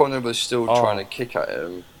 Conor was still Oh. trying to kick at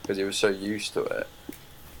him because he was so used to it.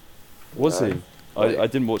 Was No. he? Like- I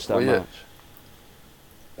didn't watch that well, yeah. match.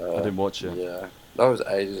 I didn't watch it. Yeah, that was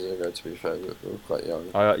ages ago. To be fair, we were quite young.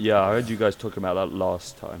 I heard you guys talking about that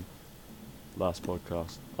last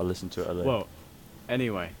podcast. I listened to it earlier. Well,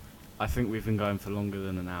 anyway, I think we've been going for longer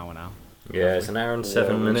than an hour now. Yeah, it's an hour and Yeah,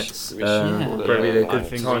 7 we minutes. should call it Probably a a night. good I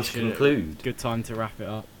think time we to should- conclude. Good time to wrap it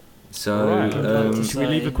up. So, Alright. Should we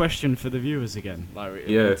leave a Say- question for the viewers again? Like,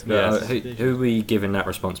 yeah, to make this who decision? are we giving that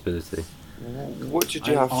responsibility? What did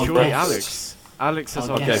you have I'll for Surely guess. Alex. Alex has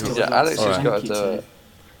I'll our guess Okay, what yeah, I'd Alex like has to got thank to you do it.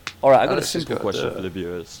 All right, I got a Alex has simple got question the- for the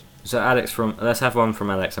viewers. So Alex let's have one from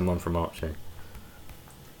Alex and one from Archie.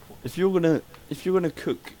 If you're gonna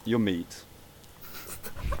cook your meat,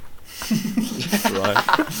 right?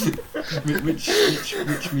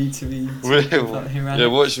 Which meat are we Well, talking about here, Yeah,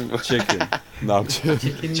 Alex? watch Chicken. No, I'm joking.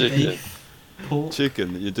 Chicken, chicken. beef, pork.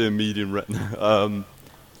 Chicken. You're doing medium rare.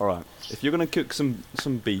 All right. If you're gonna cook some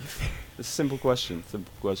beef, it's a simple question.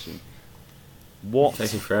 What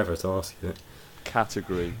It's taking forever to ask it.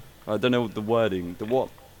 category I don't know the wording. The what?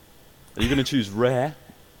 Are you gonna choose rare,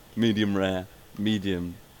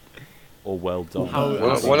 medium, or well done?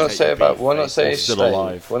 Why not say about? Why not say Still state?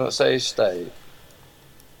 alive. Why not say state?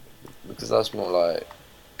 Because that's more like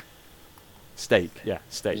Steak. Yeah,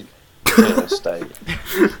 steak. state.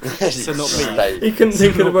 So not beef. State. You couldn't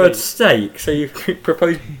think of the Not word beef. steak, so you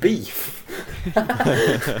proposed beef. No,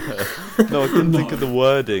 I couldn't think of the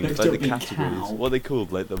wording, Let's like the don't be categories. cow. What are they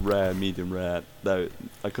called? Like the rare, medium rare. No,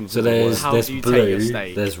 I couldn't. So think of the there's How word. do you there's take your blue,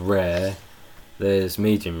 steak? there's rare, there's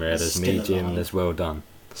medium rare, there's Still medium, alive. there's well done.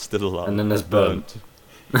 Still alive. and then there's burnt.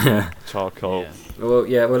 Charcoal. Yeah. Well,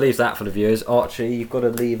 yeah, we'll leave that for the viewers. Archie, you've got to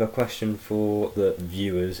leave a question for the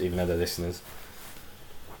viewers, even though they're listeners.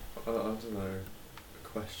 I don't know. A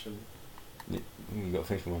question. You've got to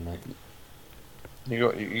think of one, mate.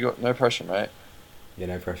 You got no pressure, mate. Yeah,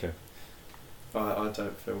 no pressure. I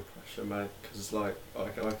don't feel pressure, mate, because like I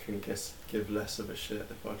can give less of a shit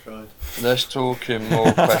if I tried. Let's talk in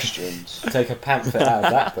more questions. Take a pamphlet out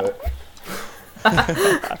of that book.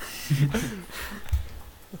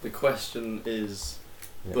 The question is,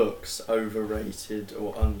 Yeah. books overrated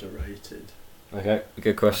or underrated? Okay,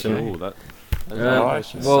 good question. Oh, that.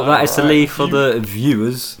 Alright. Well, that is to Alright. leave for the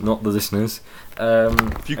viewers, not the listeners.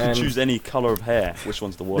 If you could and- choose any colour of hair, which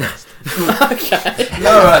one's the worst? No,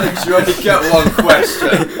 Alex, you only get one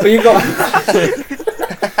question. Well, you got.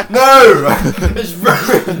 No, it's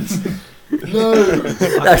ruined. No.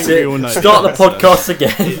 That's think we it. all know Start the the answer. podcast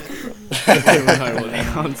again. I think we know what the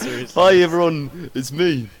answer is. Hi everyone, it's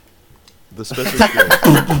me, the special guest.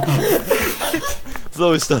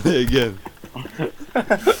 So we've done it again.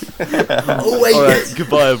 Oh wait. Alright,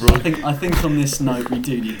 goodbye everyone. I think on this note we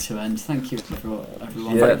do need to end. Thank you for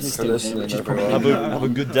everyone Yeah. that's Thank you for still here, listening, which is everyone. probably Have a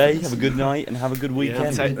good day, have a good night, and have a good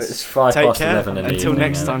weekend. take- It's 5 Take past care. 11 in the Until evening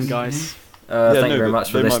next now. time, guys. Yeah, Thank no, you very but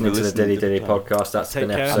much for they might be listening to the listening Dilly to the Dilly plan. podcast. That's Take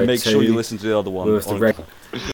been care. episode And make 2. sure you listen to the other one. with the on- reg-